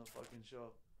jacked on the fucking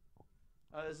show.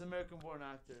 He's an American-born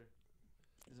actor.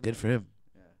 He's Good for him.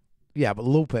 Yeah. Yeah, but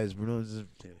Lopez, bro. Anyways.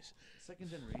 Second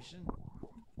generation.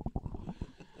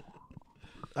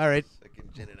 All right.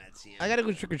 Second generation. I gotta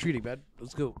go trick or treating, man.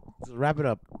 Let's go. Let's wrap it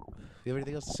up. You have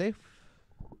anything else to say?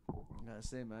 I gotta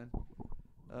say, man.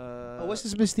 Oh, what's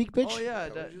this Mystique, bitch? Oh yeah,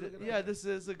 What was you looking yeah. at? This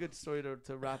is a good story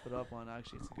to wrap it up on.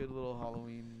 Actually, it's a good little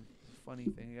Halloween funny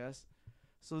thing, I guess.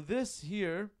 So this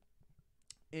here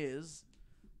is.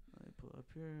 Let me pull it up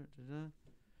here.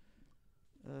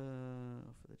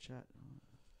 For the chat.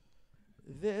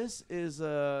 This is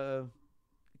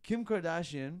Kim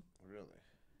Kardashian Really?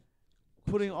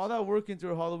 putting all that work into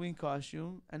her Halloween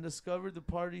costume and discovered the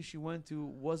party she went to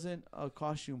wasn't a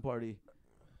costume party.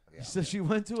 Yeah. So she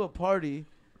went to a party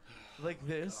like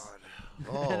this.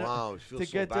 Oh wow, she to feels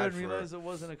so get there bad and for her. realize it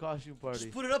wasn't a costume party.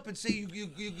 Just put it up and say you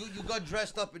got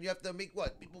dressed up and you have to make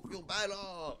what? People feel bad.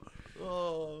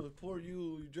 Oh, poor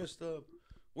you. You dressed up.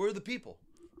 Where are the people?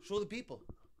 Show the people.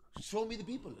 Show me the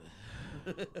people.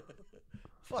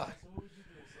 Fuck.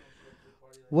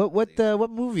 What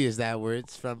movie is that where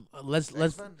it's from? Let's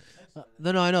X-Men?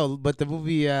 no, I know, but the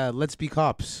movie Let's Be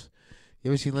Cops.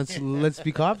 You ever seen Let's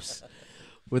Be Cops?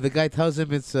 Where the guy tells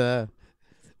him it's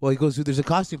well, he goes, there's a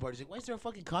costume party. He's like, why is there a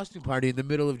fucking costume party in the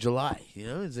middle of July? You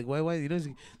know, it's like, why? You know, he's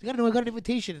like, I don't know, I got an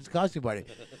invitation. It's a costume party.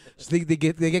 So they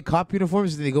get cop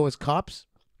uniforms and they go as cops.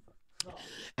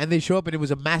 And they show up and it was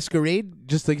a masquerade,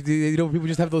 just like people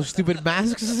just have those stupid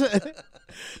masks.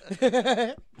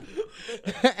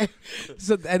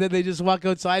 So and then they just walk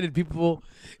outside and people.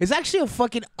 It's actually a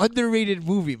fucking underrated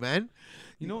movie, man.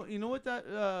 You know what that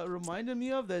reminded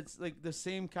me of? That's like the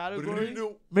same category.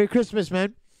 Merry Christmas,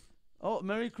 man. Oh,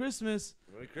 Merry Christmas.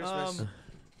 Merry Christmas.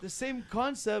 The same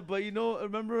concept, but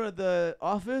remember at the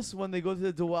office when they go to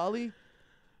the Diwali?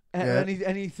 And, Yeah.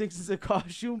 and he thinks it's a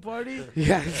costume party?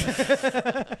 Yeah.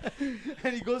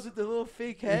 And he goes with the little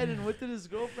fake head, and what did his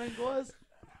girlfriend was?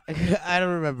 I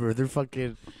don't remember. They're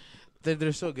fucking.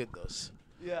 They're so good, those.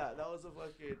 Yeah, that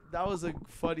was a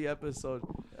funny episode.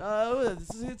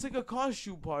 It's like a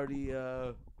costume party.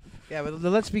 Yeah, but the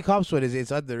Let's Be Cops one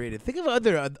it's underrated. Think of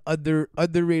other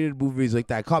underrated movies like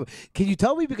that. Can you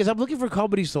tell me, because I'm looking for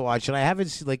comedies to watch and I haven't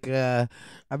seen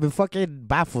I've been fucking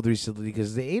baffled recently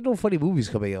because there ain't no funny movies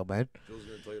coming out, man. Joe's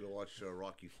gonna tell you to watch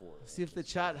Rocky 4. See if the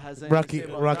chat has anything Rocky- to say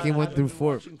about Rocky that. I 1 haven't through been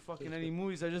 4. Watching fucking any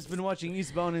movies. I've just been watching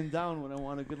Eastbound and Down when I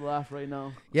want a good laugh right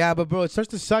now. Yeah, but bro, it starts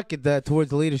to suck towards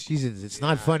the later seasons. It's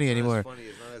not funny anymore.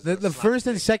 The first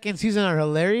and second season are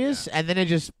hilarious, and then it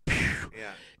just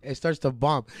Yeah. it starts to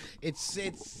bomb. It's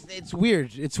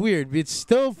weird. It's weird. It's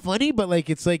still funny, but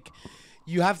it's like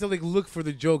you have to look for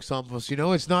the jokes almost. You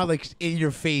know, it's not in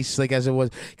your face as it was.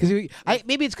 Because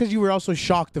maybe it's because you were also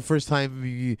shocked the first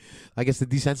time. I guess it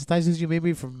desensitizes you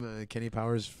maybe from Kenny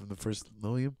Powers from the first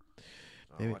Million.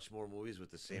 I watch more movies with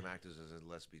the same actors as in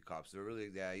Let's Be Cops. They're really,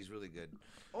 he's really good.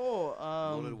 Oh,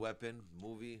 Loaded Weapon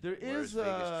movie. there Where's is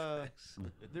Vegas Tracks?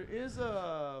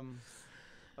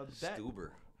 a bet. Stuber.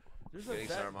 There's a Felix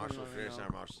bet Sarah Marshall. going on Felix right Sarah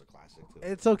now. Marshall's a classic too.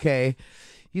 It's okay.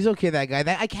 He's okay, that guy.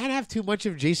 I can't have too much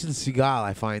of Jason Segel,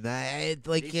 I find. Jason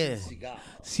Segel.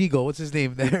 Segel, what's his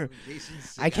name there? Jason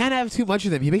I Segel. can't have too much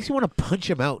of him. He makes me want to punch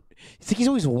him out. It's like he's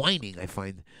always whining, I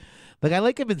find. I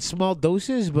like him in small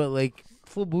doses, but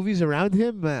full movies around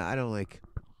him, I don't like.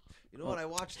 You know what? I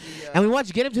watched the. And we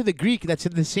watched Get Him to the Greek. That's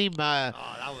in the same. oh,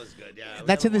 that was good. Yeah.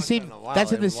 That's in the same.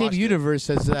 That's in the same universe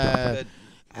Good.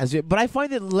 as it. But I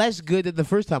find it less good than the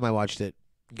first time I watched it.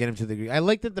 Get Him to the Greek. I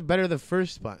liked it better the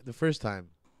first time.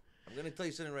 I'm gonna tell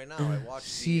you something right now. I watched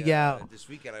Seagal. this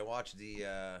weekend. I watched the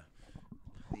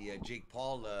Jake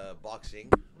Paul boxing,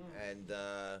 and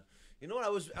you know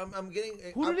what? I'm getting.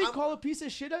 Who did he I'm- call a piece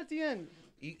of shit at the end?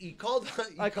 He called.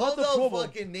 I He caught called the out promo.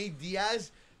 fucking Nate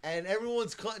Diaz, and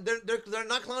everyone's they're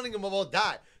not clowning him about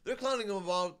that. They're clowning him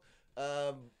about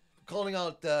calling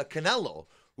out Canelo,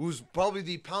 who's probably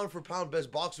the pound for pound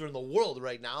best boxer in the world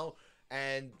right now.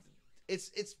 And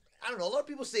it's I don't know. A lot of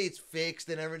people say it's fixed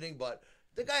and everything, but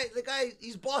the guy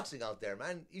he's boxing out there,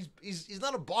 man. He's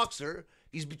not a boxer.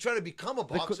 He's trying to become a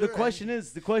boxer. The question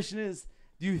is,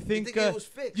 do you think it was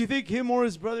fixed? do you think him or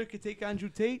his brother could take Andrew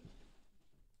Tate?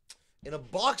 In a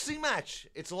boxing match,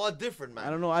 it's a lot different, man.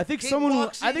 I don't know. I think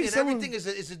Kickboxing I think and someone. everything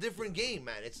is a different game,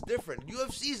 man. It's different.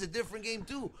 UFC is a different game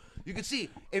too. You can see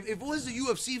if it was a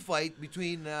UFC fight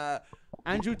between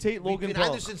Andrew Tate, Logan Paul.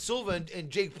 Anderson Silva and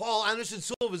Jake Paul. Anderson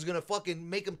Silva is gonna fucking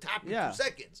make him tap in 2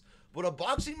 seconds. But a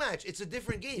boxing match, it's a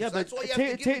different game. Yeah, so but that's why you have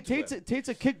to give it to him. Tate's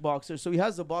a kickboxer, so he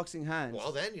has the boxing hands.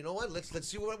 Well, then you know what? Let's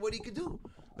see what he can do.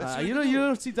 You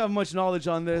don't seem to have much knowledge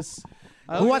on this.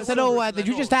 Who wants to know? Did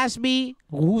you just ask me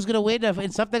who's gonna win?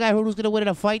 It's something I heard who's gonna win in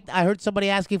a fight. I heard somebody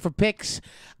asking for picks.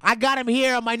 I got him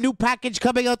here on my new package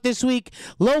coming out this week.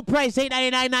 Low price,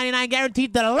 $899.99,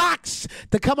 guaranteed the locks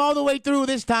to come all the way through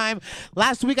this time.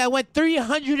 Last week I went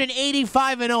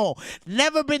 385-0.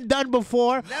 Never been done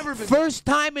before. Never been First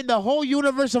time in the whole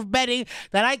universe of betting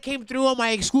that I came through on my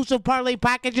exclusive parlay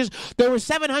packages. There were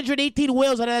 718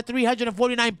 whales out of that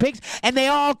 349 picks, and they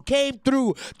all came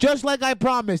through just like I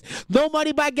promised. No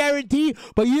money back guarantee,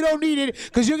 but you don't need it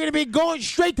because you're going to be going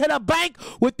straight to the bank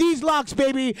with these locks,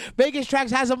 baby. Vegas Tracks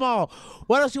has them all.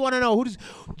 What else you want to know? Who does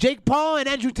Jake Paul and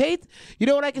Andrew Tate? You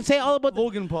know what I can say all about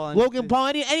Logan Paul. Logan Paul.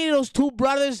 Any of those two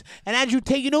brothers and Andrew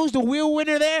Tate. You know who's the real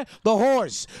winner there? The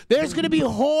whores. There's going to be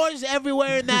whores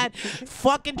everywhere in that.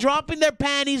 Fucking dropping their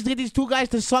panties to get these two guys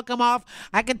to suck them off.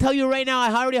 I can tell you right now,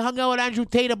 I already hung out with Andrew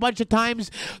Tate a bunch of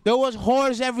times. There was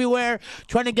whores everywhere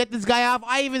trying to get this guy off.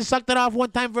 I even sucked it off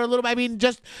one time for a little bit. I mean,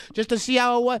 just to see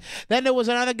how it was. Then there was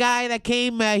another guy that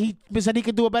came. He said he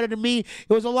could do it better than me. It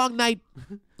was a long night.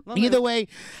 Either way,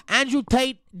 Andrew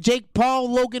Tate, Jake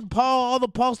Paul, Logan Paul, all the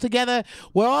Pauls together.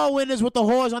 We're all winners with the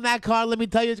whores on that card. Let me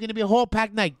tell you, it's going to be a whole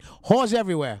packed night. Whores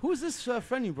everywhere. Who's this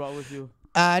friend you brought with you?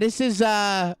 This is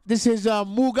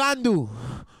Mugandu.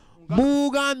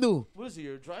 Mugandu. What is he,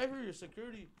 your driver, your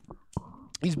security?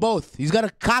 He's both. He's got a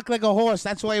cock like a horse.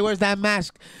 That's why he wears that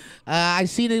mask. I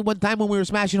seen it one time when we were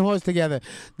smashing horse together.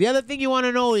 The other thing you want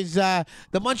to know is the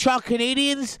Montreal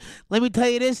Canadiens. Let me tell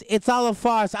you this. It's all a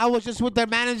farce. I was just with their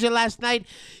manager last night.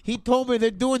 He told me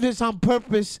they're doing this on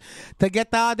purpose to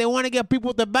get the. They want to get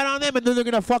people to bet on them, and then they're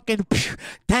going to fucking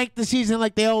tank the season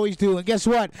like they always do. And guess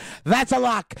what? That's a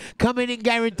lock. Coming in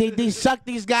guaranteed. They suck,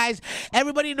 these guys.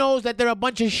 Everybody knows that they're a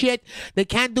bunch of shit. They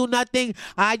can't do nothing.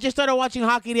 I just started watching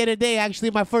hockey the other day,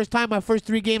 actually. My first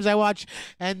 3 games I watched.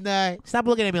 And stop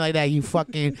looking at me like that, you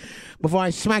fucking. Before I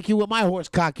smack you with my horse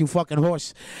cock, you fucking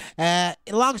horse.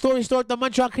 Long story short, the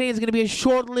Montreal Canadiens is going to be a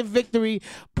short-lived victory.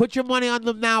 Put your money on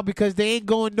them now because they ain't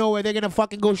going nowhere. They're going to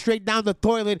fucking go straight down the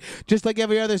toilet just like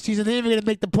every other season. They're even going to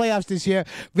make the playoffs this year.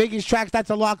 Vegas Tracks,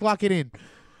 that's a lock. Lock it in.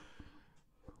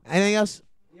 Anything else?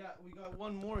 Yeah, we got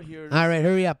one more here. All right,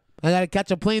 hurry up. I got to catch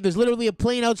a plane. There's literally a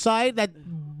plane outside that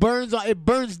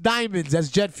burns diamonds as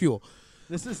jet fuel.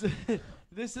 This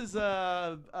is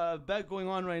a bet going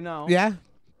on right now. Yeah?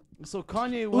 So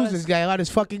Kanye West. Who's this guy? Oh,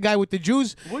 this fucking guy with the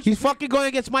Jews? He's fucking going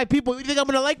against my people. You think I'm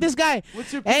going to like this guy?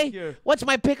 What's your pick hey, here? What's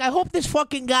my pick? I hope this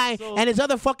fucking guy and his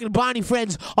other fucking Bonnie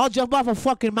friends all jump off a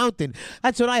fucking mountain.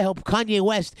 That's what I hope. Kanye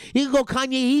West. He can go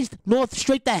Kanye East, North,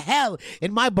 straight to hell.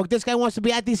 In my book, this guy wants to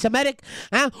be anti-Semitic.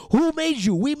 Huh? Who made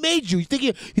you? We made you. You think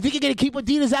you're going to keep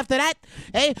Adidas after that?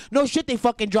 Hey, no shit, they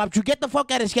fucking dropped you. Get the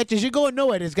fuck out of Skechers. You're going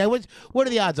nowhere, this guy. What are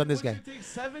the odds on this guy? Would you take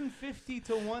 750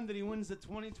 to 1 that he wins the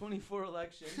 2024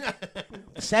 election?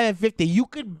 750. You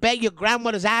could bet your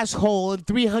grandmother's asshole and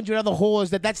 300 other whores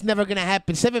that's never gonna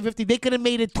happen. 750. They could have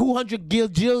made it 200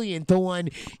 gajillion to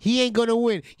 1. He ain't gonna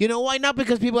win. You know why? Not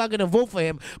because people are gonna vote for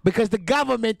him. Because the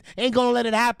government ain't gonna let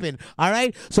it happen. All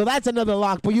right. So that's another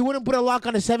lock. But you wouldn't put a lock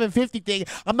on a 750 thing.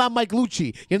 I'm not Mike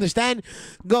Lucci. You understand?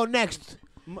 Go next.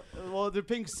 Well, they're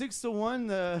paying 6 to 1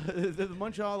 the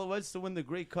Montreal Alouettes to win the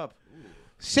Grey Cup.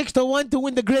 6 to 1 to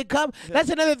win the Grey Cup.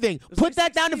 That's another thing. Put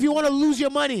that down if you want to lose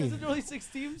your money. Is it really 6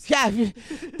 teams? Yeah, the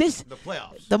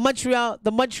playoffs. The Montreal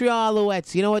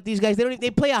Alouettes. You know what? These guys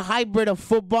they play a hybrid of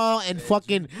football and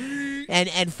fucking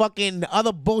and fucking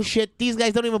other bullshit. These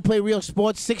guys don't even play real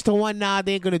sports. 6 to 1. Nah,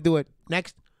 they ain't gonna do it.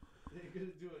 Next. They're gonna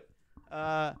do it.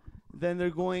 Then they're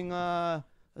going.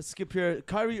 Let's skip here.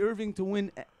 Kyrie Irving to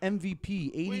win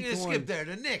MVP. 80 We're to gonna 1. skip there.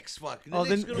 The Knicks, fucking. Oh, The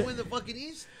Knicks then- gonna win the fucking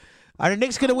East. Are the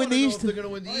Knicks gonna win the East? They're gonna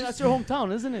win the East. That's your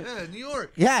hometown, isn't it? Yeah, New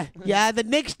York. Yeah. The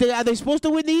Knicks. Are they supposed to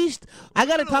win the East? I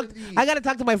gotta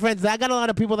talk to my friends. I got a lot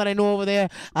of people that I know over there.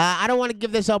 I don't want to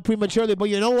give this out prematurely, but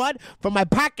you know what? For my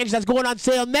package that's going on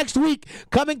sale next week,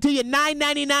 coming to you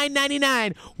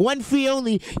 $999.99, 1 fee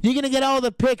only. You're gonna get all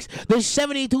the picks. There's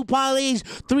 72 parlays,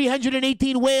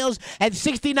 318 whales, and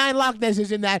 69 Loch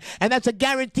Nesses in that, and that's a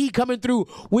guarantee coming through.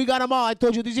 We got them all. I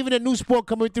told you, there's even a new sport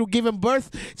coming through, giving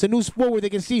birth. It's a new sport where they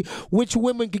can see which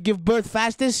women can give birth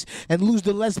fastest and lose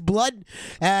the less blood.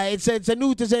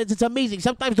 It's amazing.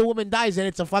 Sometimes the woman dies and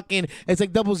it's like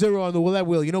 0-0 on the roulette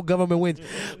wheel. You know, government wins.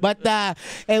 But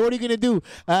hey, what are you gonna do?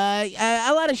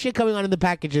 A lot of shit coming on in the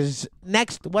packages.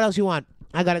 Next, what else you want?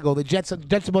 I gotta go. The Jets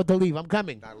about to leave. I'm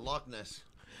coming. That Loch Ness.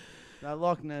 That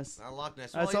Loch Ness. Not Loch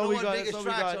Ness. That's Well, all you we know what, got, Vegas that's all we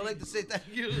Tracks, got. I'd like to say thank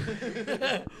you.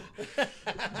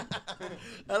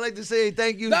 I'd like to say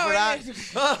thank you for that.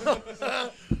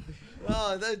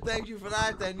 Thank you for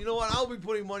that. And you know what? I'll be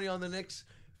putting money on the Knicks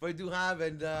if I do have,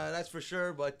 and that's for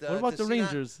sure. But What about to the see that-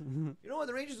 Rangers? you know what?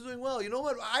 The Rangers are doing well. You know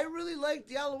what? I really like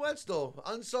the Alouettes, though.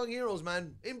 Unsung heroes,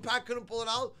 man. Impact couldn't pull it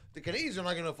out. The Canadians are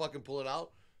not going to fucking pull it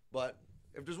out. But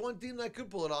if there's one team that could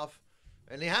pull it off,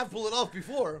 and they have pulled it off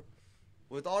before,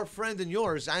 with our friend and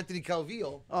yours, Anthony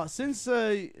Calvillo. Since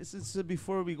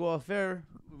before we go off air,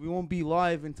 we won't be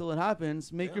live until it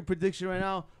happens. Make your prediction right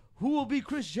now. Who will be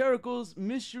Chris Jericho's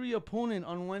mystery opponent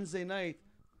on Wednesday night?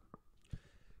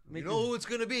 You know who it's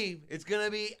going to be? It's going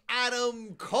to be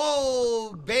Adam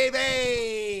Cole,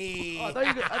 baby! Oh, I thought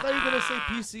you were gonna say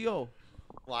PCO.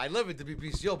 Well, I'd love it to be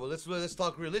PCO, but let's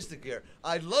talk realistic here.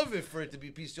 I'd love it for it to be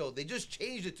PCO. They just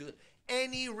changed it to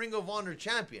any Ring of Honor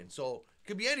champion, so it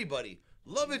could be anybody.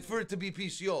 Love it for it to be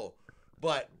PCO,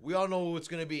 but we all know who it's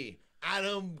going to be.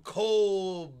 Adam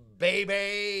Cole,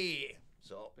 baby!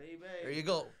 So, there you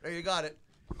go. There you got it.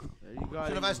 There you got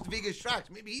Should have it. asked Vegas Tracks.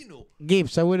 Maybe he knew.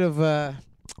 Gapes, I would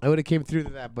have came through to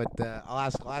that, but I'll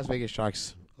ask Vegas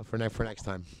Sharks for next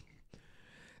time.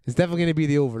 It's definitely gonna be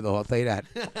the over though. I'll tell you that.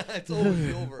 It's always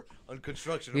the over on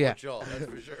construction in Yeah. Montreal. That's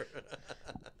for sure.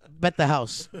 Bet the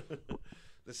house.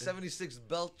 The 76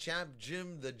 belt champ,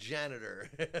 Jim the janitor.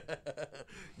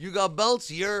 You got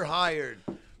belts, you're hired.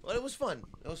 Well, it was fun.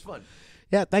 It was fun.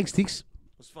 Yeah, thanks, Teeks. It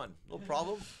was fun. No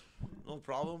problem. No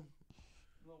problem.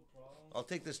 I'll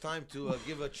take this time to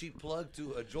give a cheap plug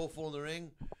to Joe Full in the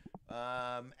Ring.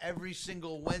 Every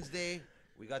single Wednesday,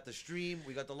 we got the stream.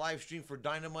 We got the live stream for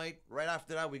Dynamite. Right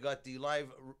after that, we got the live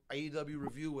AEW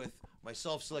review with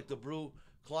myself, Select the Brew,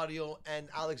 Claudio, and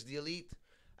Alex the Elite.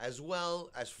 As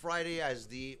well as Friday,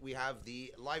 we have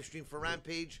the live stream for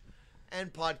Rampage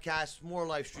and podcasts, more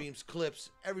live streams,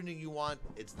 clips, everything you want.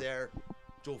 It's there.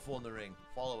 Joe Full in the Ring.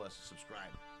 Follow us.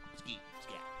 Subscribe. Skeet.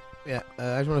 Scat. Yeah,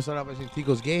 I just want to start off by saying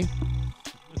Tico's gay.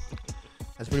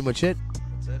 That's pretty much it.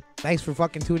 That's it. Thanks for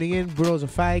fucking tuning in. Bruno's a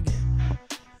fag.